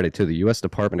last Friday too. The U.S.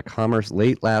 Department of Commerce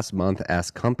late last month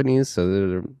asked companies, so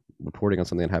they're reporting on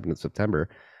something that happened in September,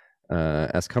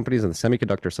 asked companies in the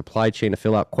semiconductor supply chain to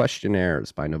fill out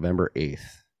questionnaires by November 8th,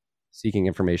 seeking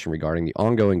information regarding the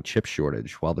ongoing chip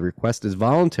shortage. While the request is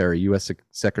voluntary, U.S.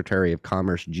 Secretary of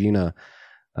Commerce Gina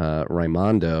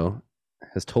Raimondo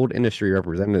has told industry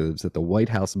representatives that the White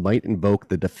House might invoke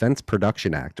the Defense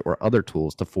Production Act or other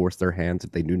tools to force their hands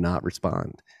if they do not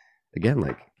respond. Again,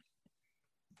 like,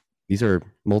 these are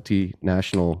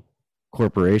multinational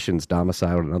corporations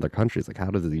domiciled in other countries. Like,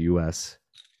 how does the U.S.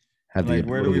 have the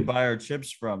where do we buy our chips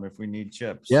from if we need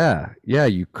chips? Yeah.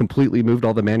 You completely moved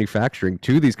all the manufacturing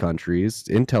to these countries.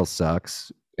 Intel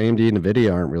sucks. AMD and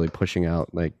NVIDIA aren't really pushing out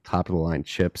like top of the line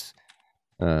chips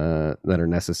that are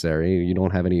necessary. You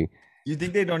don't have any. You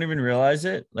think they don't even realize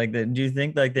it? Like, do you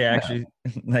think like they actually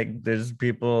like there's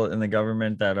people in the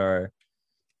government that are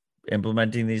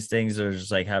implementing these things, or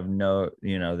just like have no,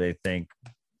 they think,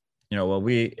 well,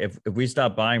 if we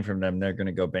stop buying from them, they're going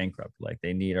to go bankrupt. Like,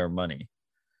 they need our money.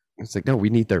 It's like, no,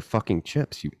 we need their fucking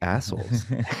chips, you assholes.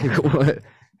 What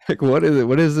is it?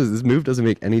 What is this? This move doesn't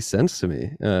make any sense to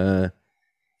me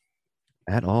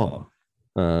at all.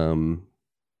 So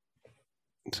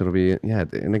it'll be,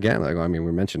 and again, like, I mean,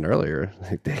 we mentioned earlier,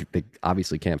 like they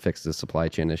obviously can't fix the supply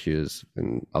chain issues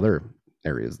in other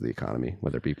areas of the economy,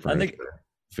 whether it be food.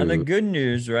 And the good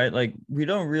news, right? Like, we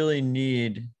don't really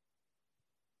need,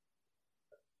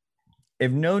 if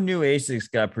no new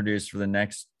ASICs got produced for the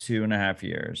next 2.5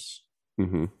 years,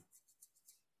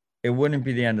 it wouldn't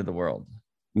be the end of the world.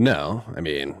 No, I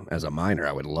mean, as a miner,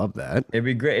 I would love that. It'd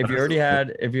be great if you already had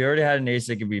an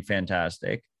ASIC. It'd be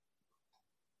fantastic.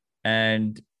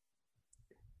 And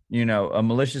a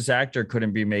malicious actor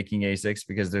couldn't be making ASICs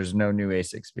because there's no new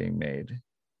ASICs being made.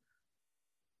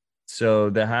 So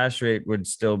the hash rate would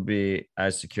still be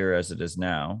as secure as it is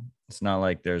now. It's not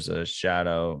like there's a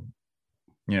shadow,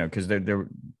 because they're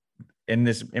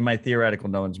in my theoretical,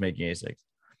 no one's making ASICs.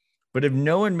 But if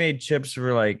no one made chips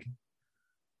for like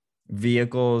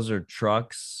vehicles or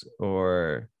trucks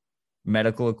or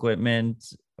medical equipment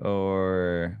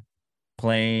or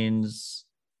planes,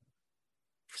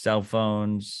 cell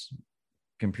phones,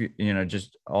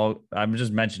 just all, I'm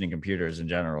just mentioning computers in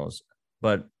general.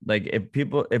 But like, if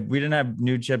we didn't have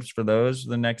new chips for those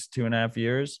the next 2.5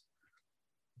 years,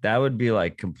 that would be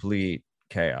like complete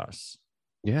chaos.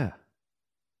 Yeah.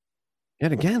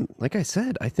 And again, like I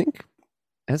said, I think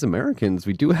as Americans,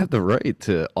 we do have the right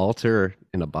to alter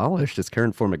and abolish this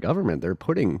current form of government. They're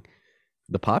putting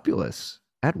the populace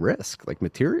at risk, like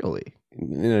materially.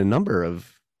 in a number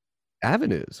of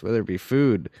avenues, whether it be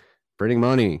food, printing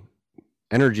money,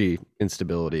 energy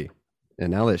instability,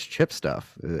 and now this chip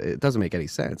stuff. It doesn't make any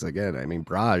sense. Again, I mean,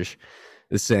 Braj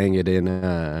is saying it in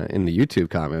the YouTube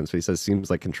comments. He says seems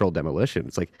like controlled demolition.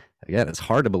 It's like, again, it's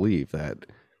hard to believe that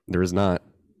there is not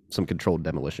some controlled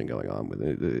demolition going on with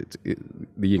it.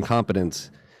 The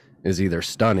incompetence is either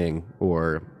stunning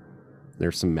or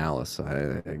there's some malice.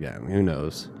 Again, who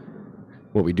knows?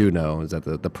 What we do know is that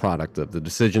the product of the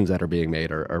decisions that are being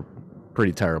made are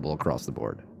pretty terrible across the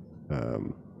board.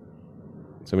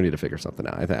 So we need to figure something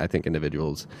out. I think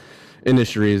individuals,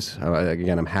 industries,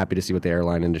 again, I'm happy to see what the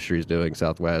airline industry is doing.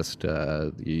 Southwest,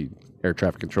 the air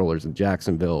traffic controllers in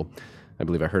Jacksonville. I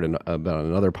believe I heard about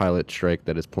another pilot strike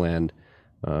that is planned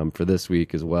for this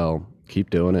week as well. Keep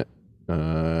doing it.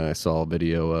 I saw a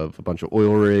video of a bunch of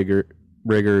oil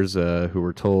riggers who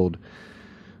were told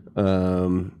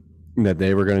that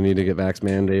they were going to need to get vax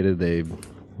mandated.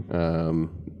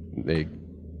 They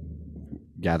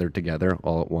gathered together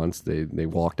all at once. They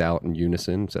walked out in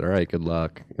unison, said, "All right, good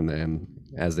luck." And then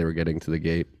as they were getting to the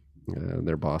gate,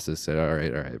 their bosses said, all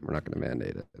right, we're not going to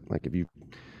mandate it. Like, if you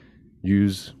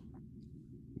use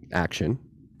action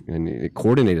and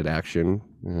coordinated action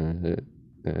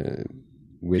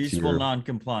with peaceful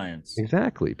non-compliance.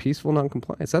 Exactly, peaceful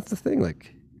non-compliance. That's the thing.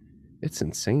 Like, it's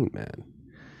insane, man.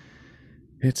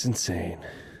 It's insane.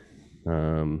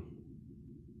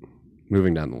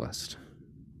 Moving down the list.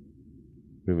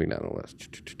 My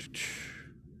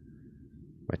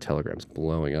Telegram's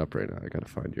blowing up right now. I gotta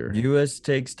find your. U.S.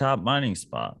 takes top mining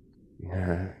spot.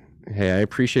 Yeah. Hey, I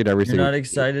appreciate everything. You're not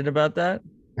excited about that?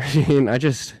 I mean,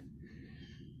 this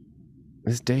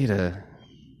data.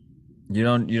 You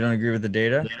don't agree with the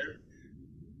data?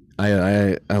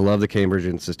 I love the Cambridge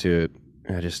Institute.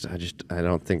 I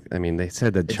don't think. I mean, they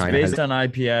said that China. It's based on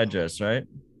IP address, right?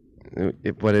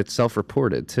 But it's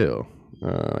self-reported too.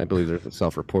 I believe there's a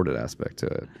self-reported aspect to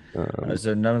it.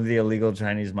 So none of the illegal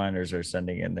Chinese miners are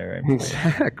sending in their information.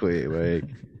 Exactly. Like,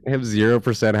 they have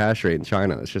 0% hash rate in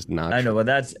China. It's just not. I know, but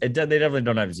they definitely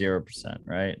don't have 0%,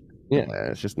 right? Yeah,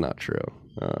 it's just not true.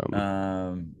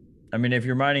 I mean, if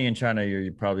you're mining in China,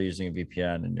 you're probably using a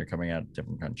VPN and you're coming out of a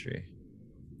different country.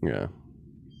 Yeah.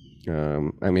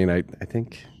 I mean, I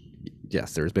think,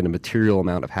 yes, there's been a material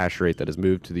amount of hash rate that has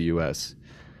moved to the U.S.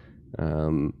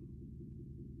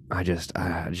 I just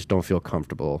don't feel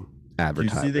comfortable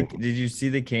advertising. Did you see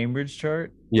the Cambridge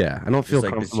chart? Yeah, I don't feel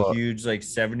comfortable. This huge, like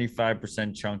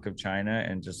 75% chunk of China,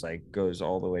 and just like goes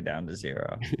all the way down to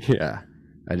 0. Yeah,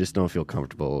 I just don't feel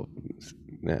comfortable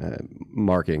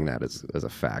marking that as a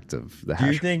fact of the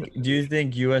hash rate. Do you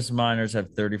think U.S. miners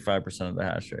have 35% of the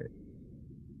hash rate?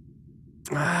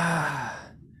 I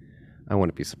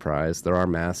wouldn't be surprised. There are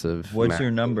massive. What's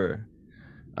your number?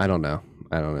 I don't know.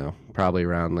 Probably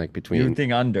around like between. You would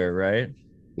think under, right?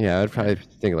 Yeah, I'd probably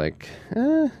think like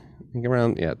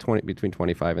around 20, between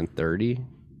 25 and 30.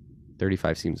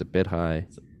 35 seems a bit high.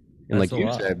 And like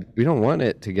you said, we don't want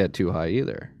it to get too high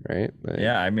either, right? Like,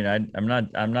 yeah, I mean, I'm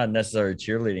not necessarily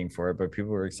cheerleading for it, but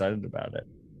people were excited about it.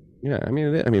 Yeah, I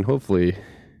mean, hopefully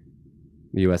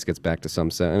the U.S. gets back to some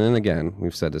set. And then again,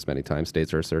 we've said this many times,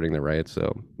 states are asserting their rights,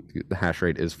 so the hash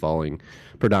rate is falling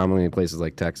predominantly in places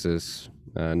like Texas,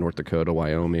 North Dakota,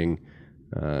 Wyoming,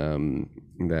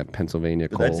 that Pennsylvania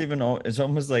coal. That's it's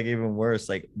almost like even worse.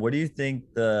 Like, what do you think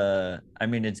I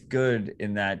mean, it's good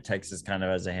in that Texas kind of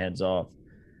has a hands off,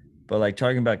 but like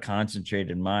talking about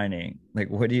concentrated mining, like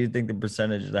what do you think the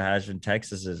percentage of the hash in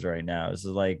Texas is right now? Is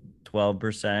it like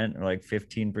 12% or like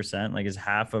 15%? Like, is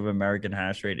half of American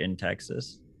hash rate in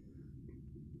Texas?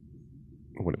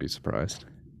 I wouldn't be surprised.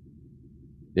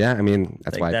 Yeah, I mean,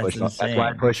 that's like, why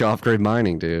I push off-grid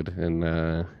mining, dude. And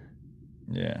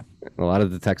yeah, a lot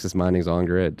of the Texas mining's on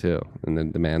grid too, and the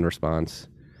demand response.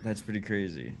 That's pretty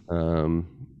crazy. The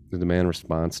demand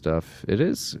response stuff, it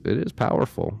is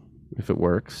powerful if it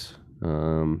works. I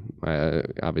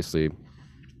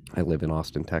live in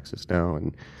Austin, Texas now,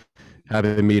 and I've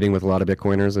been meeting with a lot of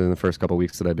Bitcoiners in the first couple of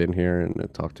weeks that I've been here, and I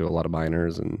talked to a lot of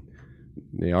miners, and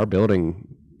they are building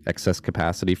excess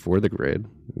capacity for the grid.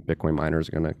 Bitcoin miners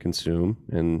are going to consume,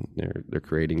 and they're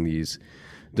creating these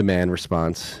demand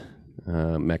response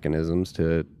mechanisms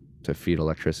to feed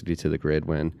electricity to the grid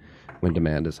when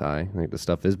demand is high. I think the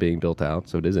stuff is being built out,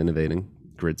 so it is innovating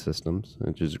grid systems,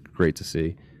 which is great to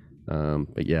see.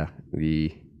 But yeah,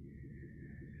 the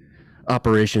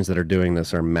operations that are doing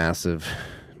this are massive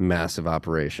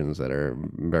operations that are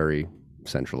very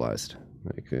centralized.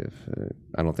 Like,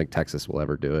 I don't think Texas will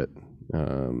ever do it.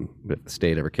 But if the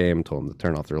state ever came and told them to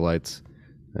turn off their lights,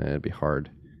 it'd be hard.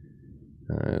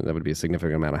 That would be a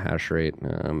significant amount of hash rate.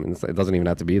 It doesn't even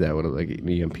have to be that. What if, like an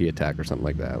EMP attack or something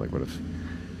like that? Like what if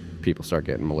people start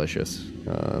getting malicious?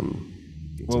 I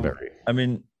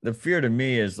mean, the fear to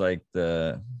me is like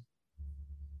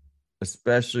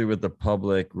especially with the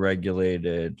public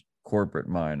regulated corporate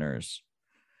miners,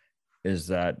 is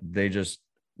that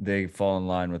they fall in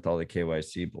line with all the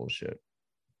KYC bullshit.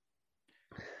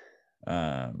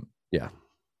 Yeah.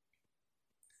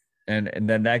 And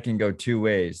then that can go two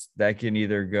ways. That can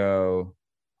either go,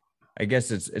 I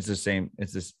guess it's the same.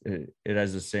 It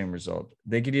has the same result.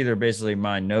 They could either basically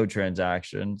mine no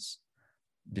transactions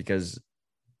because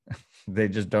they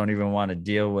just don't even want to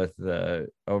deal with the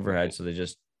overhead. So they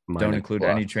just don't include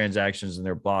any transactions in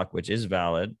their block, which is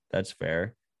valid. That's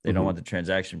fair. They don't want the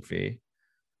transaction fee.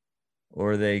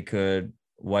 Or they could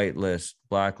whitelist,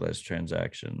 blacklist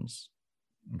transactions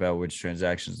about which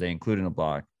transactions they include in a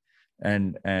block.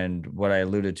 And what I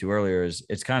alluded to earlier is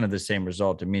it's kind of the same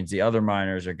result. It means the other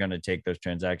miners are going to take those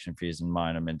transaction fees and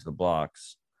mine them into the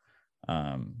blocks.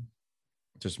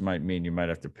 Just might mean you might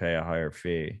have to pay a higher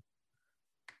fee,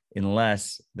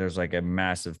 unless there's like a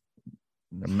massive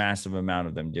amount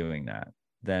of them doing that.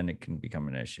 Then it can become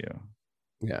an issue.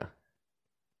 Yeah.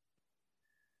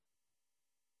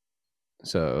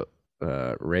 So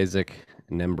Razik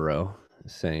Nembro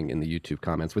saying in the YouTube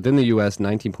comments, within the US,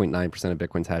 19.9% of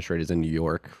Bitcoin's hash rate is in New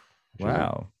York.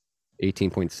 Wow.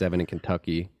 18.7 in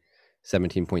Kentucky,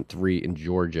 17.3 in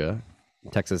Georgia.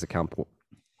 Texas accounts for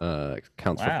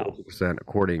 40%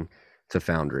 according to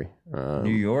Foundry.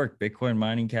 New York, Bitcoin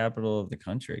mining capital of the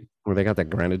country. Where they got that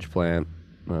Greenwich plant.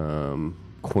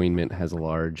 CoinMint has a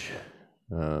large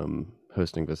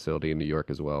hosting facility in New York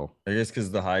as well. I guess because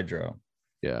of the hydro.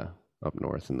 Yeah, up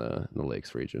north in the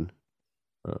Lakes region.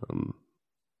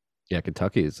 Yeah,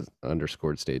 Kentucky is an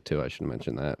underscored state too. I should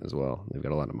mention that as well. They've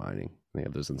got a lot of mining. They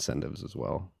have those incentives as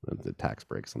well, the tax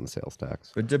breaks on the sales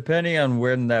tax. But depending on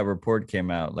when that report came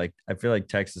out, like I feel like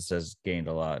Texas has gained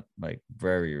a lot, like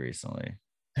very recently.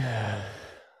 Like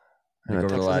over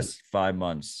the last 5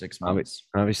 months, 6 months.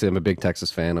 Obviously, I'm a big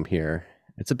Texas fan. I'm here.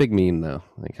 It's a big meme though.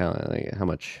 Like how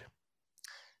much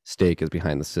stake is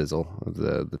behind the sizzle of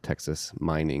the Texas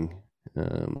mining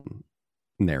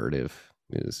narrative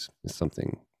is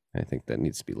something I think that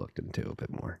needs to be looked into a bit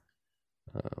more.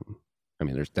 I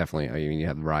mean, there's definitely, you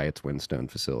have Riot's Windstone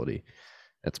facility.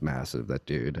 That's massive. That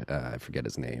dude, I forget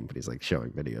his name, but he's like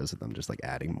showing videos of them just like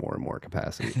adding more and more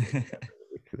capacity.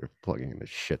 They're plugging in a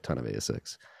shit ton of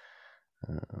ASICs.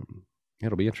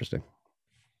 It'll be interesting.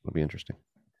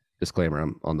 Disclaimer,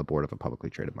 I'm on the board of a publicly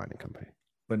traded mining company.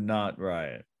 But not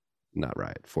Riot. Not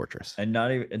Riot, Fortress. And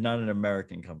not an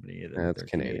American company either. That's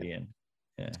Canadian.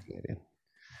 Yeah. It's Canadian.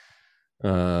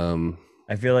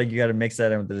 I feel like you got to mix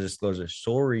that in with the disclosure.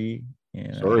 Sorry.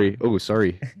 Sorry. Oh,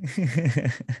 sorry.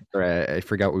 Sorry, I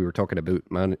forgot we were talking about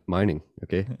mining.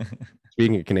 Okay.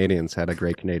 Speaking of Canadians, had a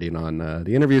great Canadian on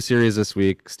the interview series this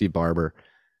week, Steve Barber.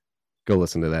 Go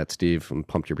listen to that, Steve. I'm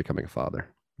pumped you're becoming a father.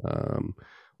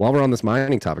 While we're on this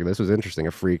mining topic, this was interesting.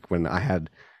 A freak, when I had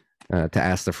to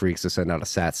ask the freaks to send out a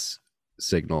SATS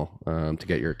signal to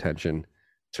get your attention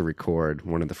to record,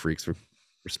 one of the freaks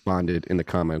responded in the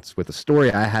comments with a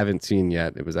story I haven't seen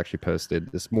yet. It was actually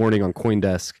posted this morning on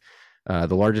CoinDesk.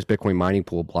 The largest Bitcoin mining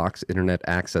pool blocks internet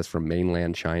access from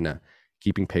mainland China,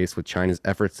 keeping pace with China's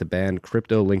efforts to ban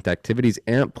crypto-linked activities.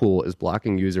 Antpool is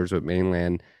blocking users with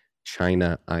mainland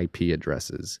China IP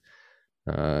addresses.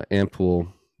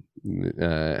 Antpool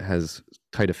has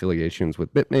tight affiliations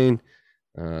with Bitmain.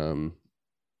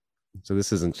 So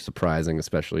this isn't surprising,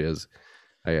 especially as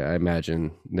I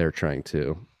imagine they're trying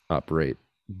to operate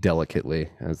delicately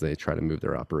as they try to move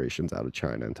their operations out of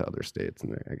China into other states.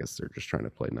 And I guess they're just trying to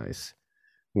play nice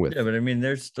with. Yeah, but I mean,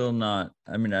 they're still not.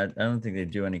 I mean, I don't think they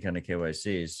do any kind of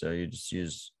KYC. So you just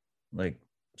use like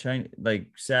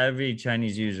savvy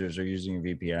Chinese users are using a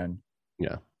VPN.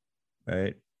 Yeah.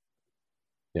 Right.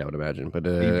 Yeah, I would imagine. But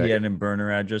VPN and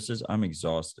burner addresses. I'm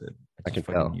exhausted. I can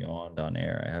fucking tell. Yawned on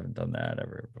air. I haven't done that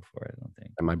ever before. I don't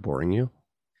think. Am I boring you?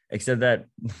 Except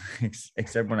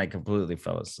when I completely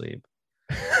fell asleep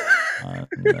on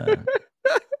the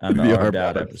Armed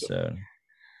Out episode.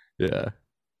 Yeah.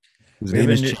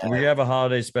 We have a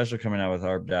holiday special coming out with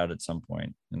Armed Out at some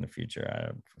point in the future. I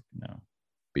don't know.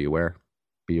 Be aware.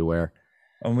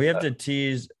 And we have to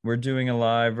tease. We're doing a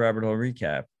live rabbit hole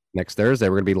recap next Thursday.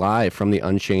 We're going to be live from the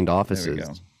Unchained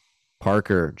offices.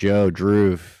 Parker, Joe,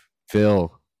 Drew,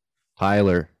 Phil,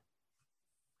 Tyler,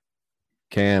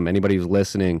 Cam, anybody who's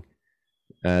listening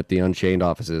at the Unchained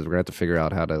offices, we're gonna have to figure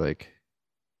out how to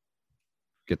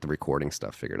get the recording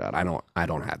stuff figured out. I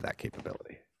don't have that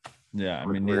capability. Yeah, I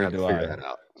mean, neither do I.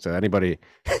 So anybody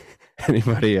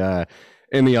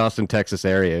in the Austin, Texas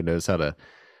area knows how to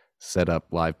set up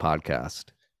live podcast.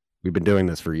 We've been doing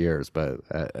this for years, but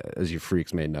as you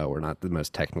freaks may know, we're not the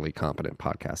most technically competent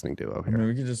podcasting duo I here. mean,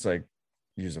 we could just like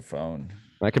use a phone.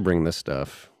 I could bring this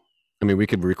stuff. I mean, we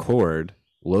could record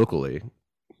locally.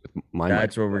 With my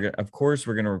That's mic. what we're gonna. Of course,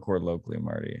 we're gonna record locally,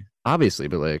 Marty. Obviously,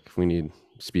 but like we need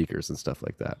speakers and stuff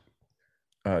like that.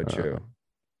 Oh, true.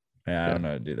 Yeah, I don't know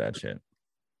how to do that shit.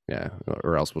 Yeah,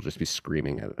 or else we'll just be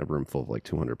screaming at a room full of like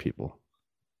 200 people.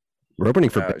 We're opening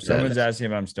for Bit Someone's Devs. asking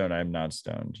if I'm stoned. I'm not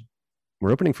stoned.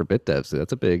 We're opening for Bit Devs. So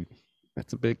that's a big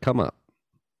come up.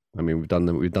 I mean, we've done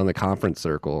the conference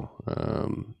circle.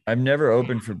 I've never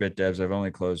opened for Bit Devs. I've only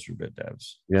closed for Bit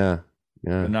Devs. Yeah.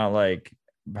 But not like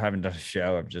I haven't done a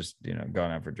show. I've just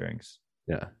gone out for drinks.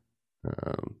 Yeah.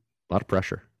 A lot of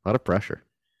pressure.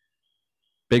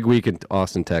 Big week in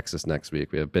Austin, Texas next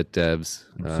week. We have Bit Devs.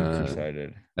 I'm super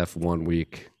excited. F1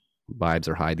 week. Vibes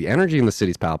are high. The energy in the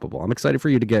city's palpable. I'm excited for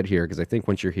you to get here because I think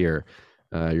once you're here,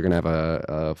 you're gonna have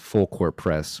a full court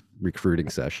press recruiting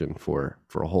session for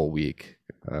a whole week.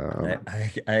 I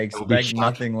expect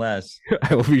nothing less.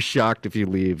 I will be shocked if you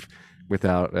leave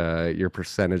without your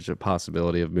percentage of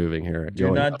possibility of moving here.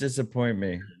 Do not disappoint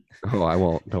me. Oh, I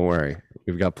won't. Don't worry.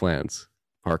 We've got plans.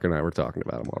 Park and I were talking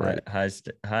about them already.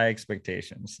 High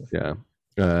expectations. Yeah.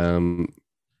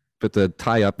 But to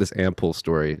tie up this Ampool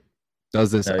story, does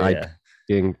this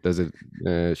thing, does it,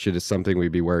 should it something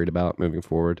we'd be worried about moving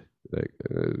forward? Like,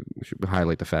 we should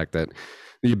highlight the fact that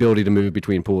the ability to move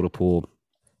between pool to pool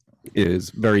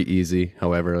is very easy.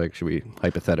 However, like, should we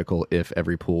hypothetical if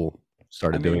every pool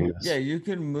started doing this? Yeah, you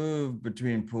can move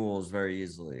between pools very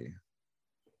easily.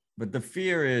 But the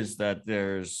fear is that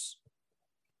there's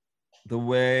the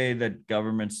way that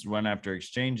governments went after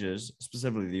exchanges,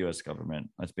 specifically the US government,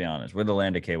 let's be honest, with the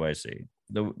land of KYC.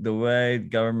 The way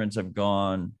governments have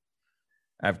gone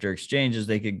after exchanges,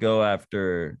 they could go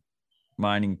after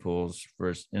mining pools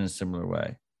in a similar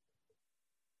way.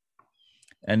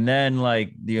 And then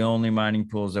like the only mining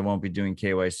pools that won't be doing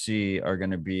KYC are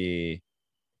going to be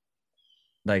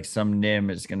like some NIM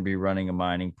is going to be running a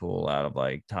mining pool out of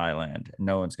like Thailand.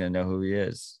 No one's going to know who he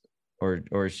is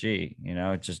or she,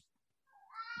 it's just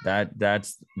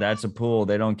that's a pool.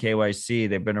 They don't KYC.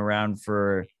 They've been around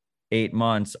for 8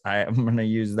 months. I'm going to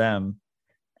use them.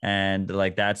 And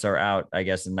like, that's our out, I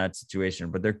guess, in that situation.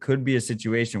 But there could be a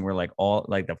situation where like all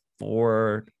like the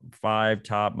 4, 5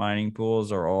 top mining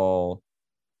pools are all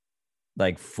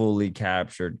like fully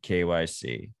captured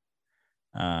KYC,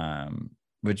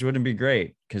 which wouldn't be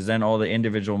great because then all the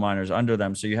individual miners under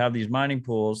them. So you have these mining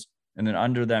pools and then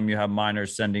under them, you have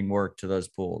miners sending work to those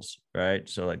pools, right?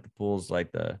 So like the pools,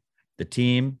 like the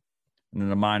team, and then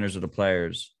the miners are the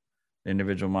players, the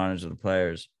individual miners are the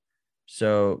players.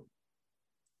 So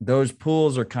those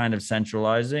pools are kind of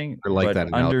centralizing, but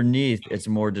underneath it's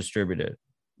more distributed.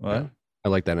 What? Yeah, I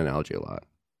like that analogy a lot.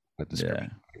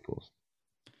 Pools.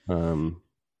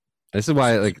 This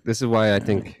is why I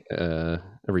think a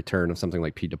return of something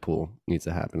like P2Pool needs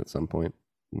to happen at some point.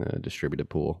 Distributed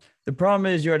pool. The problem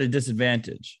is you're at a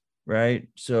disadvantage, right?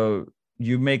 So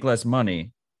you make less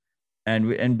money,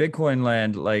 and in Bitcoin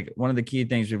land, like one of the key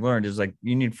things we've learned is like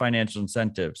you need financial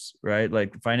incentives, right?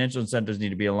 Like financial incentives need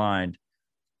to be aligned.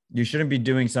 You shouldn't be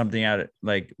doing something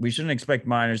we shouldn't expect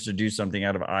miners to do something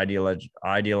out of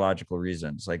ideological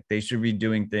reasons. Like they should be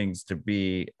doing things to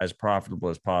be as profitable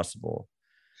as possible.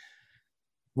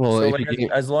 Well, so like,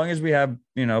 as long as we have,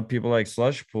 people like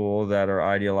Slush Pool that are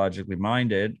ideologically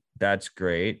minded, that's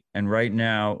great. And right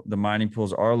now, the mining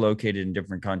pools are located in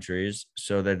different countries,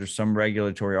 so that there's some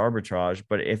regulatory arbitrage.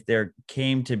 But if there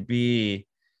came to be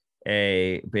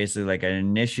basically like an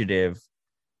initiative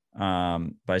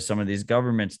by some of these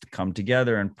governments to come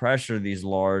together and pressure these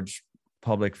large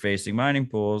public-facing mining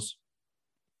pools,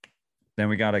 then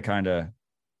we got to kind of,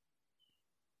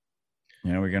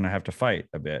 we're going to have to fight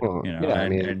a bit,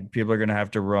 and people are going to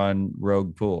have to run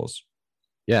rogue pools.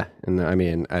 Yeah. And I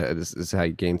mean, this is how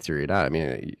you game theory it out. I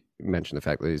mean, you mentioned the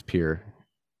fact that these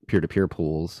peer-to-peer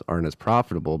pools aren't as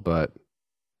profitable, but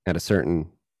at a certain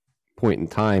point in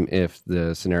time, if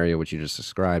the scenario which you just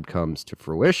described comes to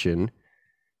fruition,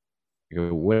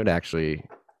 it would actually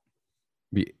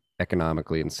be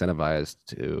economically incentivized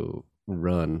to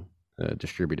run a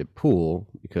distributed pool,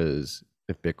 because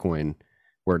if Bitcoin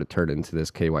were to turn into this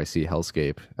KYC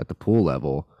hellscape at the pool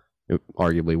level, it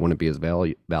arguably wouldn't be as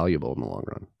valuable in the long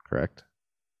run, correct?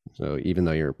 So even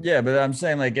though but I'm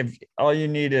saying like if all you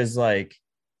need is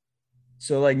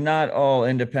not all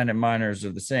independent miners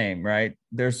are the same, right?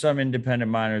 There's some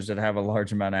independent miners that have a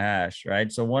large amount of hash,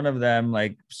 right? So one of them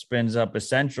spins up a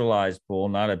centralized pool,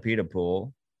 not a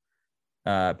P2Pool,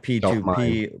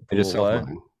 P2P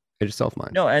pool. They just self mine.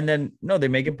 No, and then they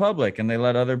make it public and they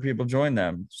let other people join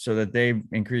them so that they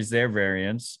increase their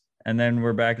variance. And then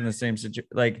we're back in the same situation.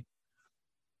 Like,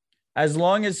 as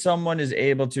long as someone is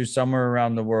able to somewhere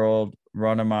around the world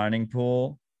run a mining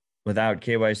pool without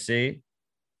KYC,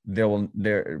 there'll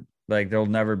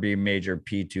never be major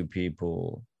P2P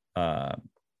pool.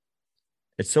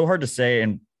 It's so hard to say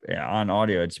on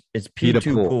audio. It's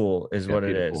P2 pool is what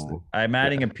it is. I'm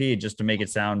adding a P just to make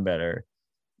it sound better.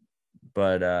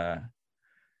 But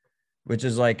which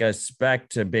is like a spec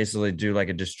to basically do like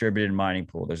a distributed mining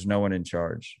pool. There's no one in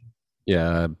charge.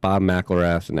 Yeah, Bob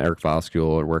McElrath and Eric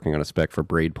Voskuil are working on a spec for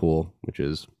Braid Pool, which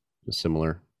is a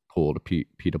similar pool to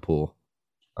P2 pool.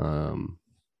 But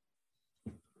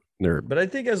I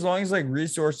think as long as like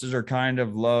resources are kind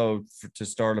of low to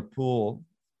start a pool,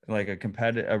 like a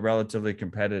relatively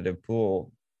competitive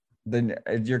pool, then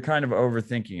you're kind of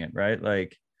overthinking it, right?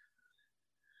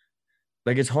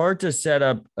 Like it's hard to set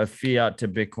up a fiat to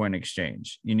Bitcoin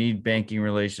exchange. You need banking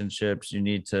relationships. You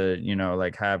need to,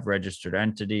 like have registered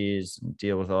entities and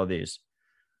deal with all these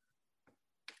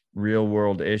real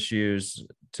world issues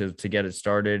to get it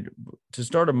started. To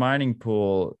start a mining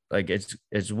pool, like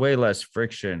it's way less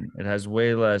friction. It has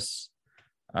way less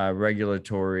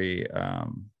regulatory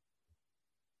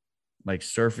like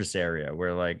surface area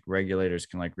where like regulators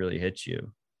can like really hit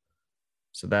you.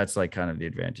 So that's like kind of the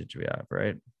advantage we have,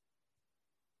 right?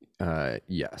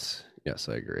 Yes,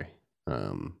 I agree.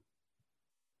 Oh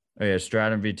yeah,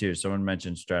 Stratum V2. Someone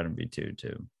mentioned Stratum V2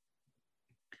 too.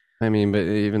 I mean, but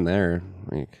even there,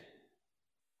 like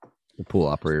the pool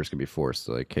operators could be forced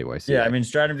to like KYC. Yeah, I mean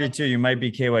Stratum V2, you might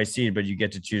be KYC'd, but you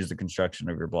get to choose the construction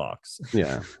of your blocks.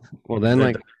 Yeah. Well, then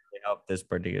like help this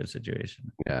particular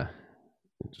situation. Yeah,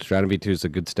 Stratum V2 is a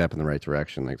good step in the right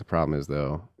direction. Like the problem is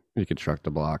though, you construct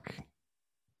a block,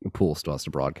 the pool still has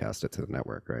to broadcast it to the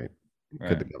network, right?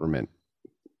 Could the government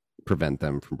prevent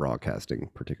them from broadcasting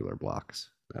particular blocks?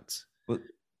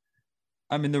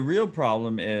 I mean, the real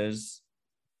problem is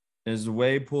the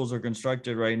way pools are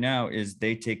constructed right now is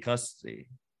they take custody.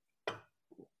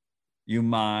 You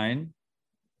mine,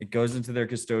 it goes into their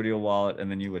custodial wallet,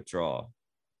 and then you withdraw.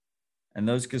 And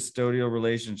those custodial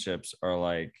relationships are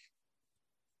like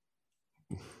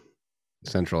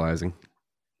centralizing.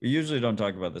 We usually don't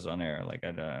talk about this on air. Like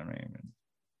I don't even.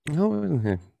 No,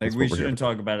 like we shouldn't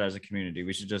talk about it as a community.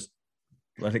 We should just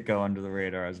let it go under the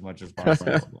radar as much as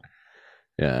possible.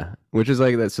 Yeah, which is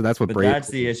like that. So that's what. But that's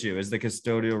the issue: is the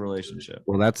custodial relationship.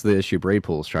 Well, that's the issue. Braid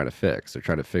Pool is trying to fix. They're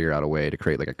trying to figure out a way to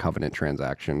create like a covenant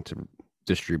transaction to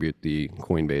distribute the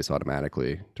Coinbase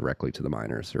automatically directly to the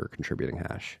miners who are contributing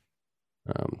hash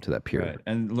to that peer. Right,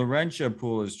 and Laurentia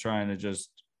Pool is trying to just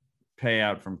pay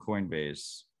out from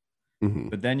Coinbase. Mm-hmm.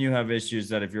 But then you have issues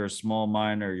that if you're a small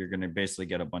miner, you're going to basically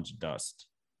get a bunch of dust.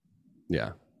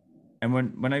 Yeah. And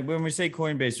when we say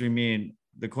Coinbase, we mean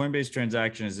the Coinbase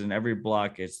transaction is in every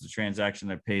block. It's the transaction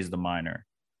that pays the miner.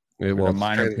 The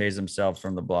miner pays himself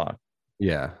from the block.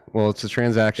 Yeah. Well, it's a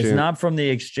transaction. It's not from the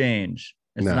exchange.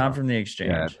 It's not from the exchange.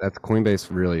 Yeah, that's Coinbase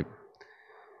really.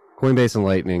 Coinbase and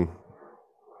Lightning.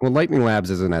 Well, Lightning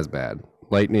Labs isn't as bad.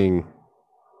 Getting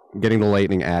the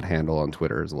Lightning @ handle on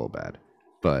Twitter is a little bad.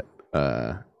 But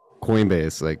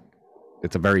Coinbase, like,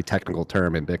 it's a very technical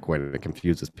term in Bitcoin and it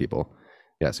confuses people.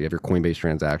 Yeah, so you have your Coinbase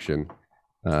transaction.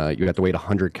 You have to wait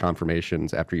 100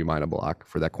 confirmations after you mine a block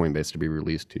for that Coinbase to be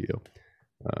released to you.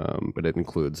 But it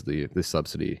includes the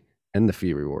subsidy and the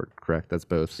fee reward, correct? That's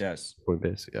both. Yes.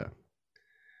 Coinbase, yeah.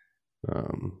 A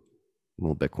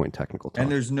little Bitcoin technical talk. And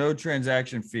there's no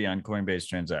transaction fee on Coinbase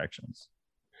transactions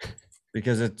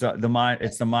because it's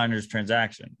the miner's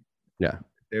transaction. Yeah.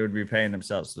 They would be paying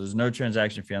themselves. So there's no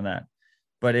transaction fee on that.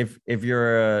 But if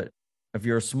you're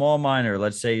a small miner,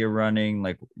 let's say you're running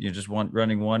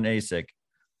running one ASIC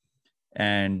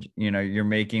and you're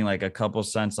making like a couple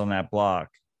cents on that block,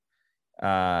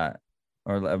 or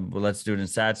let's do it in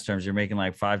sats terms, you're making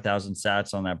like 5,000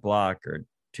 sats on that block or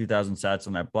 2,000 sats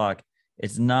on that block.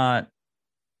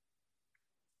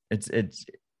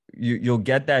 You'll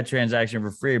get that transaction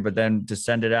for free, but then to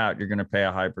send it out, you're going to pay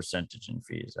a high percentage in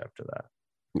fees after that.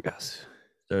 Yes.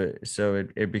 So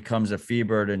it becomes a fee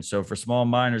burden. So for small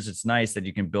miners, it's nice that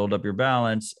you can build up your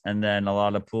balance, and then a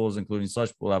lot of pools, including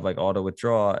Slush Pool, have like auto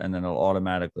withdraw, and then it'll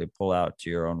automatically pull out to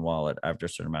your own wallet after a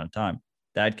certain amount of time.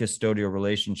 That custodial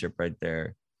relationship right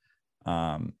there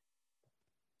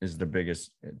is the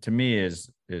biggest, to me,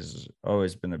 is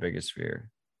always been the biggest fear.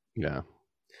 Yeah.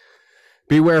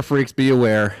 Beware, freaks, be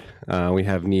aware. We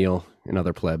have Neil and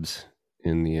other plebs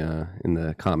in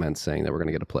the comments saying that we're going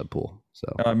to get a pleb pool. So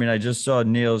I mean, I just saw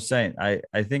Neil saying, I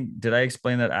think, did I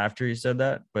explain that after he said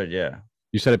that? But yeah.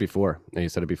 You said it before. And you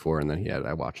said it before, and then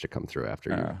I watched it come through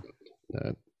after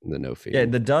the no fee. Yeah,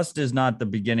 the dust is not the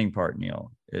beginning part,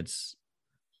 Neil. It's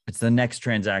the next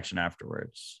transaction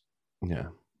afterwards. Yeah.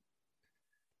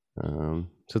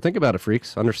 So think about it,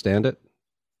 freaks. Understand it.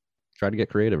 Try to get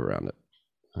creative around it.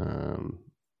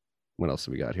 What else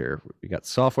do we got here? We got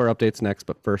software updates next,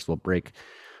 but first we'll break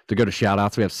to go to shout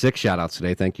outs. We have 6 shout outs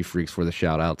today. Thank you, freaks, for the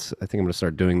shout outs. I think I'm going to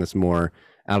start doing this more.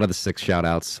 Out of the 6 shout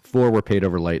outs, 4 were paid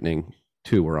over Lightning,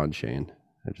 2 were on chain.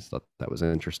 I just thought that was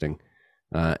interesting.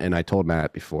 And I told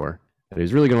Matt before that he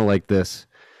was really going to like this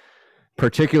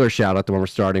particular shout out, the one we're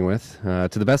starting with, to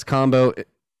the best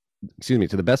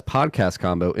podcast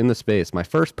combo in the space. My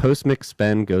first post-mix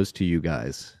spend goes to you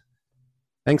guys.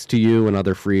 Thanks to you and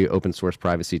other free open source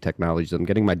privacy technologies, I'm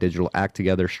getting my digital act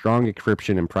together. Strong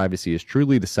encryption and privacy is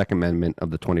truly the Second Amendment of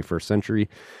the 21st century.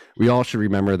 We all should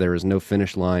remember there is no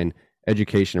finish line.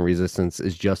 Education and resistance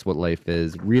is just what life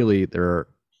is. Really, there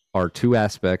are 2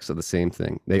 aspects of the same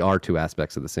thing. They are 2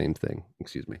 aspects of the same thing.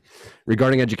 Excuse me.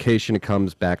 Regarding education, it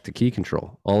comes back to key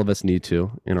control. All of us need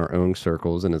to, in our own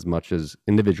circles and as much as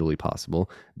individually possible,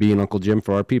 be an Uncle Jim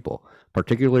for our people,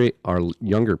 particularly our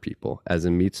younger people, as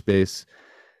in Meat Space.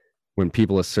 When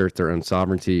people assert their own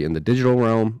sovereignty in the digital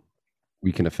realm,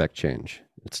 we can affect change.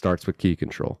 It starts with key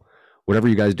control. Whatever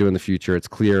you guys do in the future, it's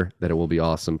clear that it will be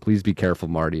awesome. Please be careful,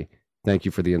 Marty. Thank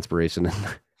you for the inspiration.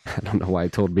 I don't know why I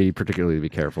told me particularly to be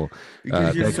careful.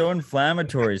 Because you're so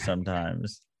inflammatory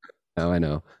sometimes. Oh, I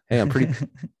know. Hey, I'm pretty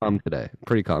calm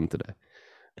today.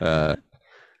 I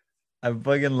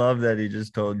fucking love that he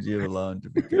just told you alone to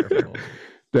be careful.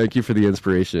 Thank you for the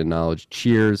inspiration and knowledge.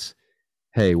 Cheers.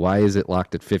 Hey, why is it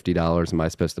locked at $50? Am I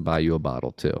supposed to buy you a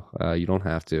bottle too? You don't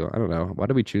have to. I don't know. Why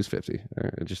did we choose 50?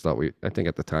 I think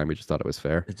at the time we just thought it was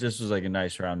fair. It just was like a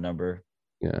nice round number.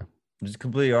 Yeah. It's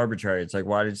completely arbitrary. It's like,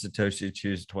 why did Satoshi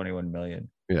choose 21 million?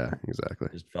 Yeah, exactly.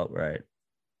 It just felt right.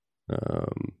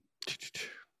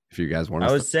 If you guys want,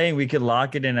 I was saying we could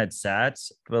lock it in at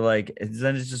Sats, but like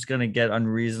then it's just gonna get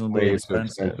unreasonably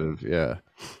expensive. Yeah.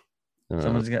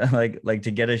 Someone's gonna like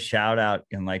to get a shout out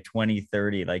in like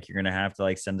 2030. Like you're gonna have to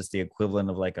like send us the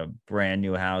equivalent of like a brand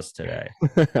new house today.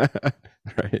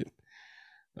 Right.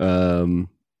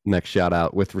 Next shout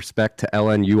out with respect to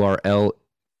LNURL.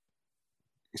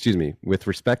 Excuse me. With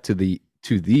respect to the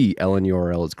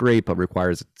LNURL is great, but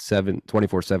requires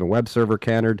 24/7 web server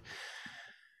canard.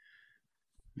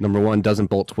 Number 1, doesn't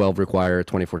Bolt 12 require a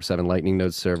 24/7 Lightning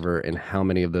node server? And how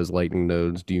many of those Lightning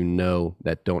nodes do you know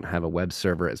that don't have a web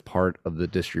server as part of the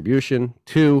distribution?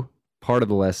 2, part of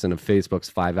the lesson of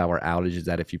Facebook's 5-hour outage is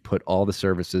that if you put all the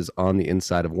services on the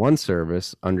inside of one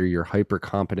service under your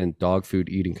hyper-competent dog food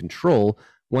eating control,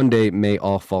 one day it may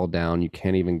all fall down. You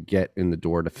can't even get in the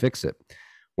door to fix it.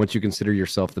 Once you consider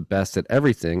yourself the best at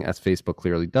everything, as Facebook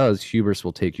clearly does, hubris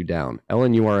will take you down.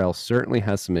 LNURL certainly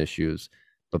has some issues,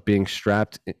 but being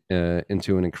strapped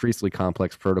into an increasingly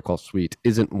complex protocol suite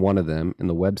isn't one of them, and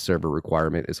the web server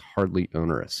requirement is hardly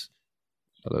onerous.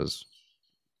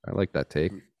 I like that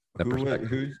take.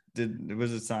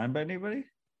 Was it signed by anybody?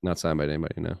 Not signed by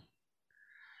anybody, no.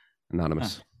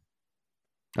 Anonymous. Huh.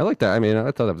 I like that. I mean,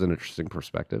 I thought that was an interesting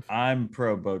perspective. I'm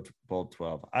pro Bolt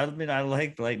 12. I mean, I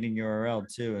like Lightning URL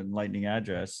too and Lightning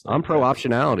address. I'm pro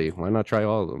optionality. Why not try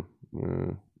all of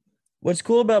them? What's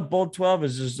cool about Bolt 12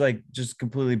 is just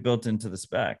completely built into the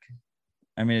spec.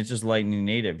 I mean, it's just Lightning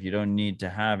native. You don't need to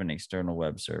have an external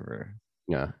web server.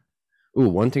 Yeah. Ooh,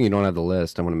 one thing you don't have the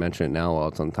list. I want to mention it now while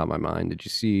it's on top of my mind. Did you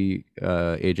see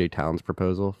AJ Towns'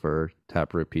 proposal for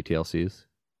Taproot PTLCs?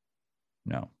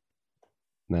 No.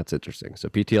 That's interesting. So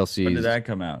PTLCs. When did that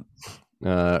come out?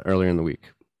 Earlier in the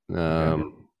week. Okay.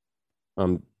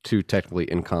 I'm too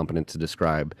technically incompetent to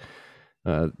describe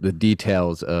the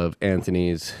details of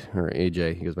Anthony's, or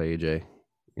AJ, he goes by AJ,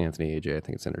 Anthony AJ, I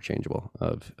think it's interchangeable,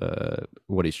 of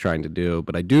what he's trying to do.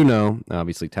 But I do know,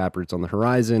 obviously, Taproot's on the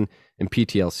horizon, and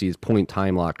PTLC's point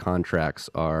time lock contracts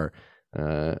are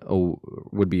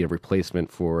would be a replacement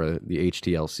for the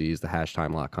HTLCs, the hash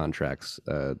time lock contracts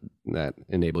that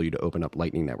enable you to open up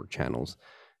Lightning Network channels.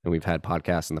 And we've had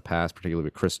podcasts in the past, particularly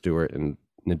with Chris Stewart and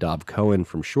Nadav Cohen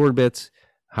from SureBits.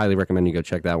 Highly recommend you go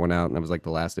check that one out. And that was like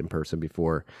the last in person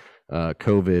before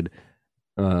COVID.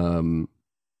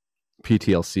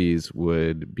 PTLCs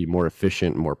would be more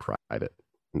efficient and more private.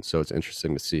 And so it's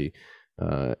interesting to see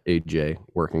AJ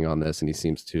working on this, and he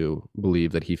seems to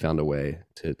believe that he found a way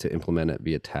to implement it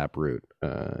via Taproot,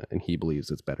 and he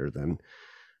believes it's better than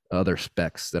other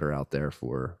specs that are out there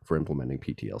for implementing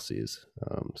PTLCs.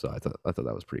 So I thought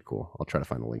that was pretty cool. I'll try to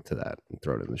find a link to that and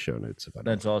throw it in the show notes.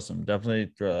 That's awesome.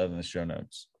 Definitely throw that in the show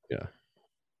notes. Yeah.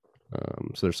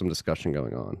 So there's some discussion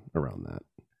going on around that.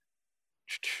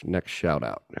 Next shout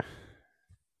out.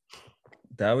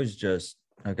 That was just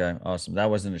okay. Awesome. That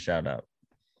wasn't a shout out.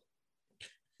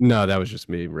 No, that was just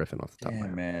me riffing off the top of my Yeah,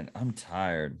 head. man, I'm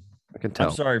tired. I can tell.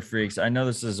 I'm sorry, freaks. I know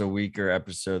this is a weaker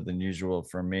episode than usual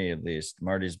for me, at least.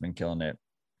 Marty's been killing it.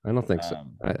 I don't think so.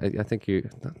 I think you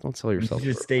don't sell yourself.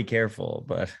 You should stay careful,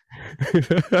 but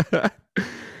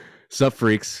Sup,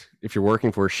 freaks. If you're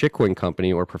working for a shitcoin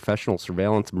company or professional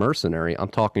surveillance mercenary, I'm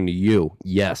talking to you.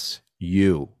 Yes,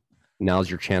 you. Now's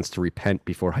your chance to repent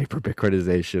before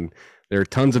hyper-Bitcoinization. There are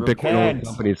tons of Bitcoin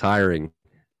companies hiring.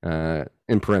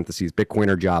 In parentheses,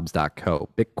 bitcoinerjobs.co.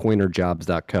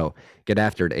 Bitcoinerjobs.co. Get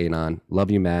after it, Anon. Love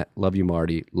you, Matt. Love you,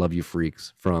 Marty. Love you,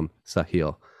 freaks. From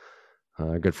Sahil.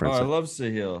 Good friend. I love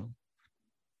Sahil.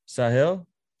 Sahil?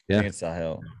 Yeah. I think it's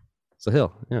Sahil.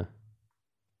 Sahil, yeah.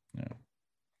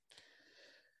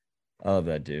 I love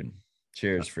that dude.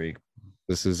 Cheers, freak.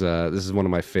 This is one of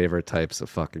my favorite types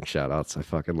of fucking shout outs. I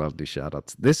fucking love these shout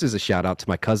outs. This is a shout out to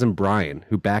my cousin Brian,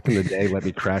 who back in the day let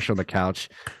me crash on the couch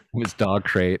of his dog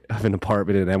crate of an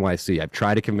apartment in NYC. I've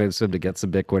tried to convince him to get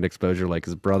some Bitcoin exposure like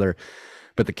his brother,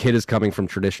 but the kid is coming from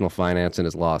traditional finance and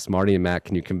is lost. Marty and Matt,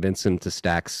 can you convince him to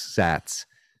stack sats?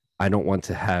 I don't want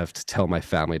to have to tell my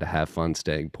family to have fun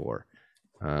staying poor.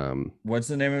 What's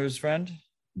the name of his friend?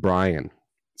 Brian.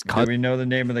 Do we know the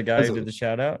name of the guy who did the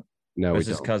shout out? No, it's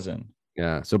his cousin.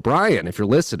 Yeah. So Brian, if you're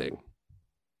listening,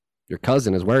 your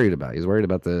cousin is worried about. He's worried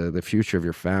about the future of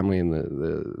your family and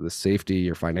the safety,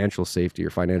 your financial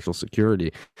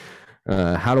security.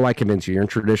 How do I convince you? You're in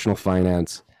traditional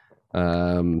finance.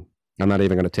 I'm not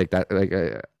even going to take that. Like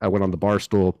I went on the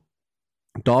Barstool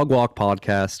Dog Walk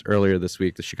podcast earlier this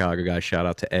week. The Chicago guy. Shout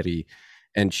out to Eddie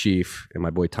and Chief and my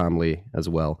boy Tom Lee as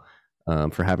well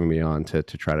for having me on to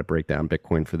try to break down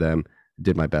Bitcoin for them.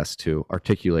 Did my best to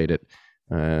articulate it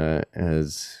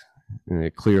as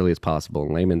clearly as possible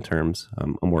in layman terms.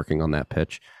 I'm working on that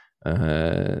pitch.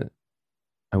 I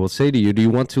will say to you, do you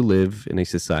want to live in a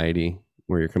society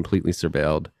where you're completely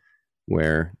surveilled,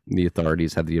 where the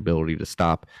authorities have the ability to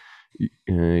stop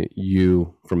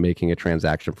you from making a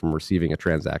transaction, from receiving a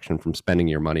transaction, from spending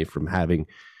your money, from having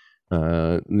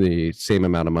the same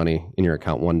amount of money in your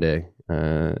account one day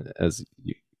as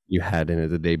you had in it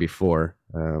the day before?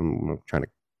 What I'm trying to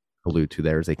allude to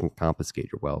there is they can confiscate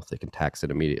your wealth. They can tax it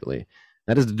immediately.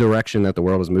 That is the direction that the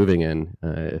world is moving in.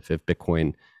 If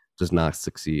Bitcoin does not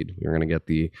succeed, you're going to get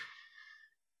the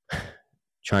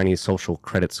Chinese social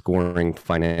credit scoring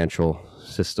financial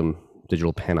system,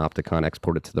 digital panopticon,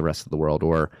 exported to the rest of the world,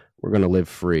 or we're going to live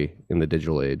free in the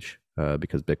digital age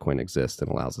because Bitcoin exists and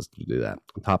allows us to do that.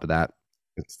 On top of that,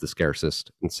 it's the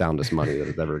scarcest and soundest money that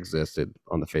has ever existed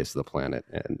on the face of the planet,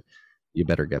 and you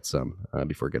better get some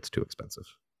before it gets too expensive.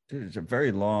 Dude, it's a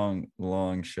very long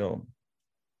show.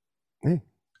 Hey.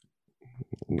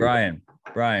 Brian,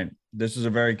 this is a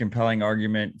very compelling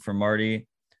argument for Marty.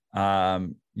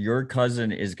 Your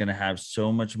cousin is going to have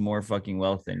so much more fucking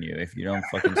wealth than you if you don't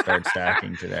fucking start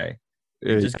stacking today.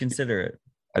 Just consider it.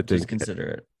 Just consider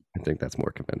it. I think that's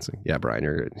more convincing. Yeah, Brian,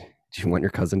 do you want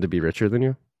your cousin to be richer than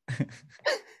you?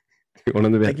 You want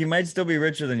him to be... Like, he might still be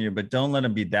richer than you, but don't let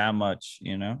him be that much,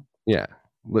 you know? Yeah.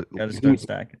 Gotta start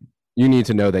stacking. You need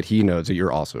to know that he knows that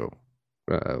you're also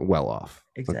well off.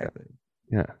 Exactly.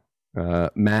 Okay. Yeah.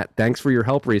 Matt, thanks for your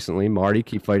help recently. Marty,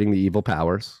 keep fighting the evil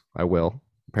powers. I will.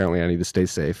 Apparently, I need to stay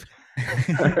safe.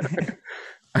 I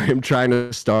am trying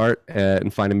to start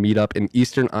and find a meetup in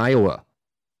Eastern Iowa.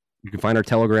 You can find our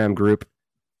Telegram group,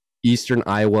 Eastern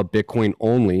Iowa Bitcoin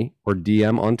Only, or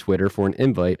DM on Twitter for an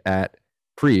invite at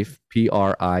Prief,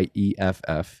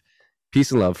 Prieff.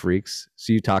 Peace and love, freaks.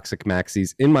 See you, Toxic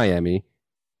Maxis, in Miami.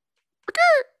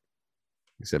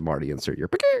 He said, Marty, insert your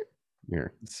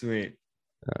here. Sweet.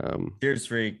 Cheers,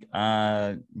 freak.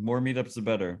 More meetups, the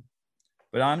better.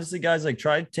 But honestly, guys, like,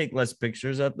 try to take less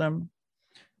pictures at them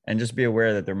and just be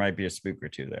aware that there might be a spook or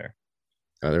two there.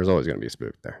 There's always going to be a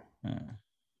spook there.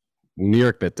 New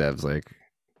York Bit Devs, like,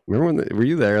 remember were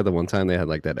you there the one time they had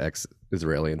like that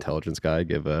ex-Israeli intelligence guy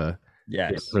give a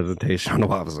presentation on the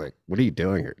wall? I was like, what are you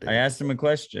doing here, dude? I asked him a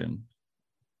question.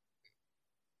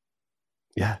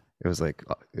 Yeah. It was like,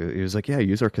 yeah,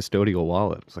 use our custodial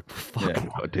wallet. It's like, fuck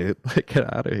no, dude. Like,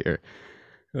 get out of here.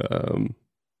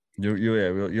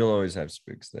 You'll always have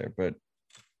spooks there, but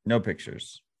no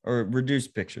pictures or reduce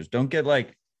pictures. Don't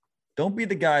be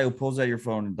the guy who pulls out your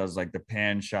phone and does like the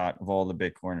pan shot of all the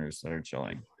Bitcoiners that are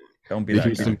chilling. Don't be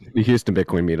that guy. The Houston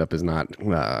Bitcoin meetup is not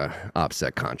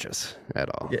OPSEC conscious at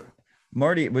all. Yeah.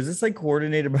 Marty, was this like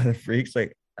coordinated by the freaks?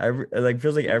 Like,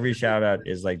 feels like every shout out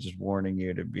is like just warning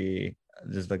you to be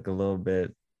just like a little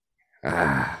bit.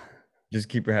 Just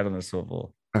keep your head on the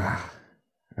swivel.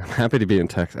 I'm happy to be in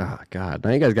Texas. Oh God,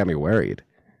 now you guys got me worried.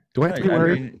 Do I have to be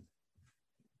worried?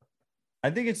 I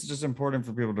think it's just important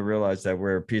for people to realize that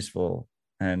we're peaceful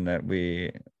and that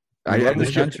we I love am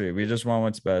this country. We just want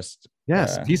what's best.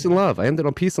 Yes, peace and love. I ended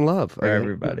on peace and love for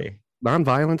everybody.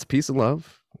 Non-violence, peace and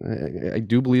love. I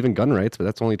do believe in gun rights, but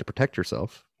that's only to protect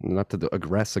yourself, not to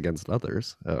aggress against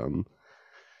others.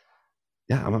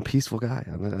 Yeah, I'm a peaceful guy.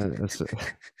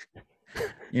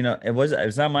 You know,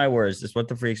 it's not my words. It's what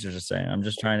the freaks are just saying. I'm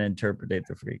just trying to interpret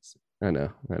the freaks. I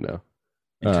know.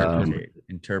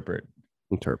 Interpret.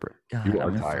 God, you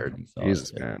are tired.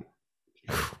 Jesus, man.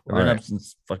 I've been up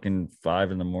since fucking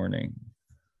 5 a.m.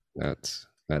 That's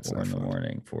 4 in the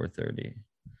morning, 4:30.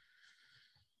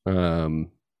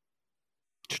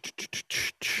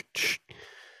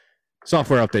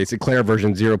 Software updates. Eclair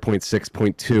version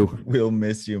 0.6.2. We'll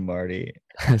miss you, Marty.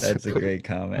 That's a great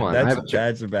comment.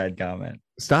 That's a bad comment.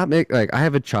 Stop I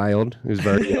have a child who's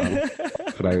very young,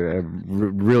 but I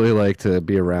really like to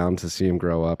be around to see him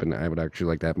grow up, and I would actually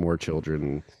like to have more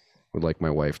children. Would like my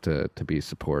wife to be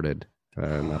supported,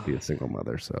 not be a single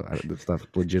mother. So this stuff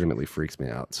legitimately freaks me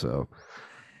out. So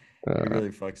it really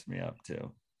fucks me up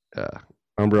too.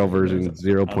 Umbrella version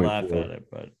 0.4. I laugh at it,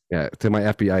 but yeah, to my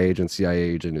FBI agent, CIA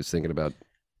agent who's thinking about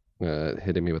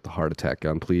hitting me with the heart attack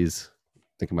gun, please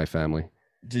think of my family.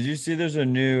 Did you see there's a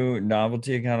new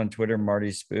novelty account on Twitter,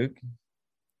 Marty Spook?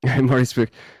 Marty Spook,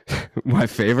 my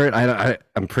favorite.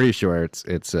 I'm pretty sure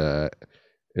it's a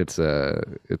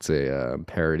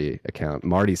parody account.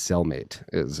 Marty Cellmate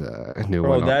is a new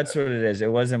one. Oh, that's what it is.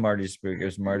 It wasn't Marty Spook. It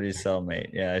was Marty Cellmate.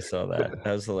 Yeah, I saw that.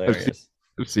 That was hilarious.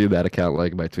 I've seen that account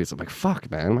like my tweets. I'm like,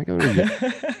 fuck, man. Am I going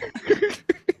to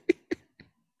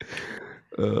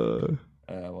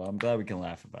well, I'm glad we can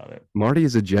laugh about it. Marty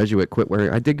is a Jesuit. Quit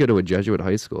wearing. I did go to a Jesuit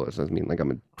high school. It doesn't mean like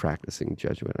I'm a practicing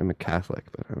Jesuit. I'm a Catholic,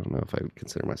 but I don't know if I would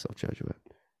consider myself Jesuit.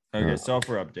 Okay,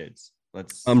 software updates.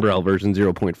 Umbrella version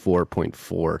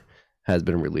 0.4.4 has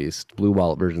been released. Blue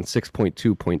Wallet version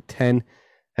 6.2.10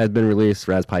 has been released.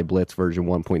 Raspberry Blitz version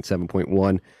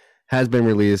 1.7.1 has been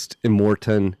released.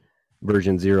 Immortan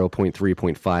version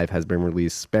 0.3.5 has been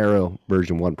released. Sparrow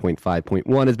version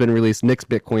 1.5.1 has been released. Nix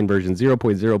Bitcoin version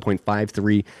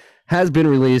 0.0.53 has been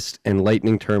released. And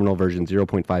Lightning Terminal version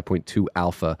 0.5.2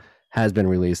 alpha has been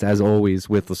released. As always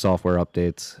with the software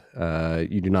updates,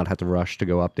 you do not have to rush to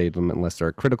go update them unless there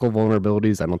are critical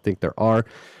vulnerabilities. I don't think there are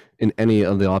in any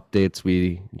of the updates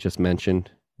we just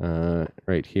mentioned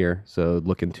right here. So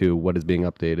look into what is being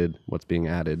updated, what's being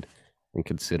added, and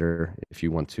consider if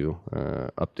you want to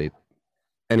update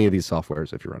any of these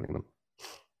softwares if you're running them.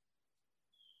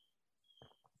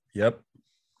 Yep.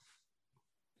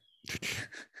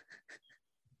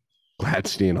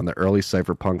 Gladstein on the early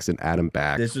cypherpunks and Adam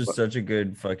Back. This was such a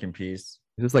good fucking piece.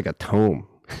 This is like a tome.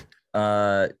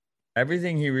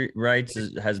 Everything he writes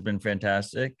has been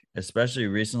fantastic, especially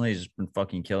recently. He's just been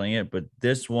fucking killing it. But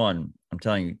this one, I'm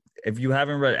telling you, if you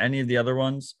haven't read any of the other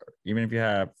ones, even if you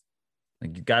have,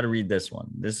 like, you got to read this one.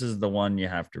 This is the one you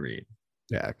have to read.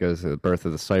 Yeah, it goes to the birth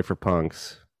of the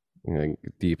cypherpunks,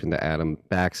 deep into Adam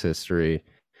Back's history.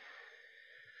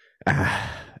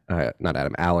 Not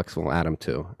Adam, Alex. Well, Adam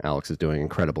too. Alex is doing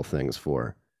incredible things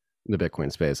for the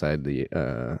Bitcoin space. I had the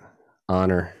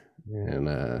honor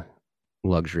and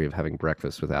luxury of having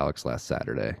breakfast with Alex last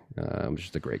Saturday. It was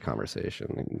just a great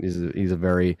conversation. He's a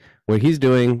very, what he's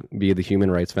doing via the Human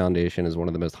Rights Foundation is one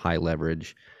of the most high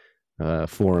leverage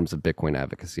forms of Bitcoin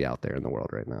advocacy out there in the world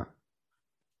right now.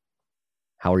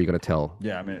 How are you going to tell?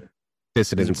 Yeah, I mean,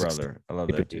 dissidents, brother. I love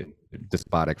that dude.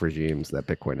 Despotic regimes that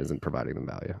Bitcoin isn't providing them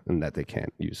value and that they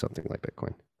can't use something like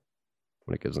Bitcoin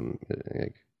when it gives them.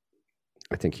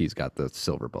 I think he's got the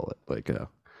silver bullet. Like, you're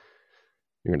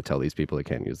going to tell these people they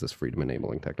can't use this freedom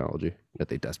enabling technology that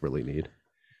they desperately need.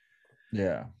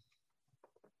 Yeah.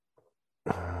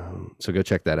 So go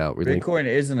check that out. Bitcoin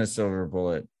isn't a silver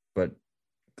bullet, but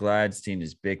Gladstein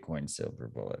is Bitcoin's silver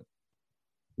bullet.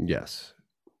 Yes.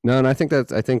 No, and I think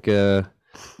again,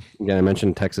 I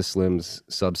mentioned Texas Slim's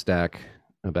Substack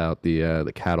about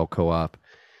the cattle co-op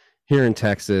here in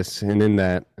Texas, and in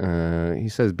that he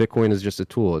says Bitcoin is just a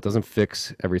tool. It doesn't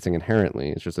fix everything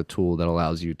inherently. It's just a tool that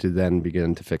allows you to then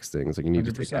begin to fix things. Like, you need 100%.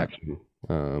 To take action,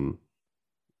 and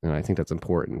I think that's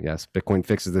important. Yes, Bitcoin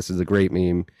fixes this is a great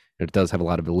meme. It does have a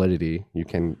lot of validity. You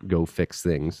can go fix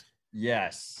things.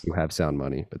 Yes, you have sound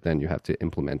money, but then you have to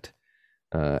implement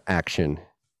action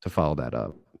to follow that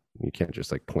up. You can't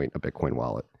just like point a Bitcoin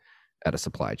wallet at a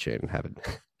supply chain and have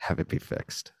it be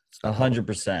fixed.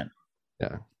 100%.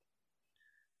 Yeah.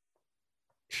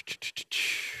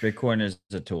 Bitcoin is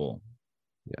a tool.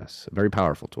 Yes, a very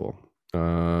powerful tool.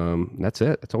 That's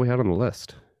it. That's all we had on the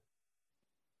list.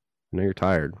 I know you're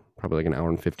tired. Probably like an hour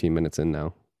and 15 minutes in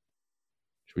now.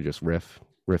 Should we just riff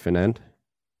and end?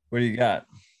 What do you got?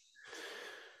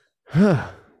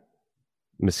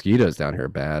 Mosquitoes down here are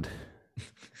bad.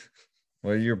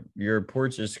 Well, your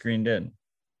porch is screened in.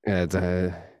 Yeah,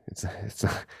 it's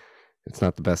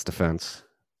not the best defense.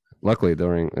 Luckily,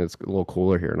 it's a little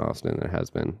cooler here in Austin than it has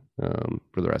been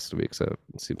for the rest of the week, so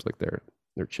it seems like they're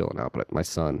chilling out. But my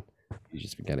son, he's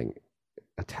just been getting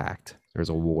attacked. There's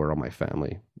a war on my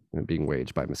family being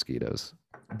waged by mosquitoes.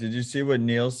 Did you see what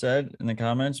Neil said in the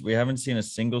comments? We haven't seen a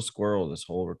single squirrel this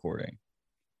whole recording.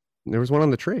 There was one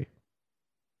on the tree.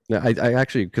 Yeah, I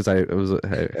actually, because I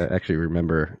actually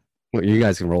remember. Well, you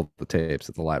guys can roll the tapes.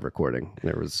 It's a live recording.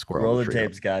 There was a squirrel. Roll the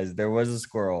tapes, guys. There was a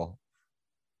squirrel.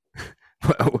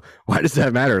 Why does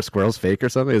that matter? A squirrel's fake or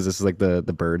something? Is this like the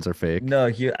birds are fake? No,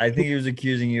 I think he was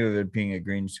accusing you of it being a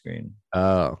green screen.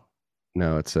 Oh,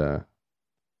 no, it's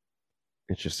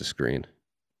just a screen.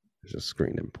 It's just a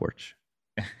screen in porch.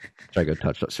 Should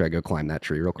I go climb that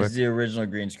tree real quick? It's the original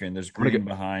green screen. There's green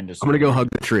behind us. I'm gonna go hug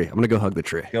the tree. Go hug the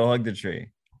tree. Go hug the tree.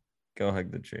 Go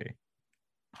hug the tree.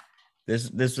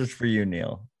 This was for you,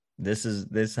 Neil.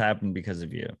 This happened because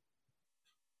of you.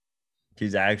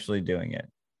 He's actually doing it.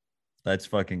 Let's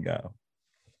fucking go.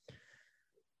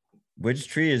 Which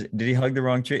tree did he hug the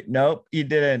wrong tree? Nope, he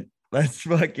didn't. Let's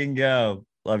fucking go.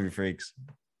 Love you, freaks.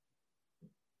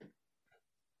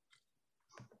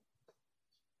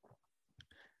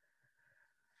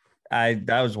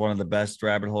 That was one of the best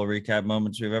rabbit hole recap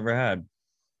moments we've ever had.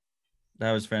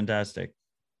 That was fantastic.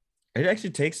 It actually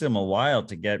takes them a while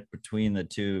to get between the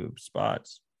two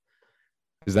spots.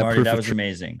 Is that Marty, proof that of was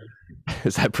amazing.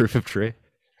 Is that proof of tree?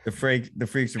 The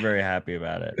freaks are very happy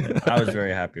about it. I was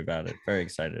very happy about it. Very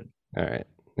excited. All right.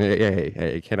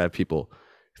 Hey, you can't have people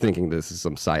thinking this is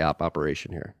some psyop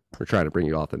operation here. We're trying to bring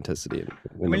you authenticity.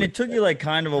 I mean, it took you like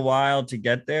kind of a while to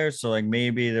get there. So like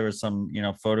maybe there was some,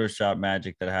 Photoshop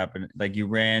magic that happened. Like you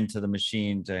ran to the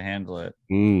machine to handle it.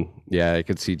 Yeah, I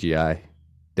could CGI.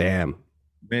 Damn.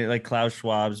 Maybe like Klaus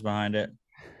Schwab's behind it.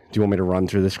 Do you want me to run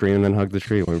through the screen and then hug the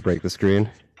tree when we break the screen?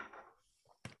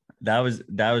 That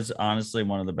was honestly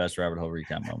one of the best rabbit hole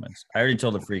recap moments. I already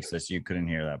told the freaks this. You couldn't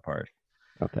hear that part.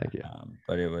 Oh, thank you.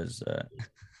 But it was.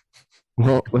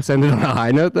 Well, let's end it on a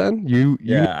high note then. You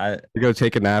go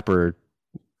take a nap or.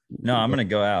 No, I'm gonna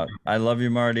go out. I love you,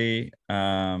 Marty.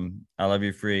 I love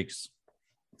you, freaks.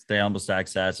 Stay humble, stack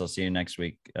sats. I'll see you next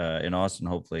week in Austin.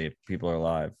 Hopefully, if people are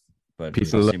live. But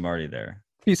we'll see Marty there.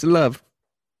 Peace and love.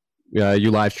 Yeah,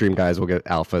 you live stream guys. We'll get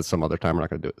alpha some other time. We're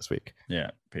not gonna do it this week. Yeah,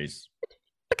 peace.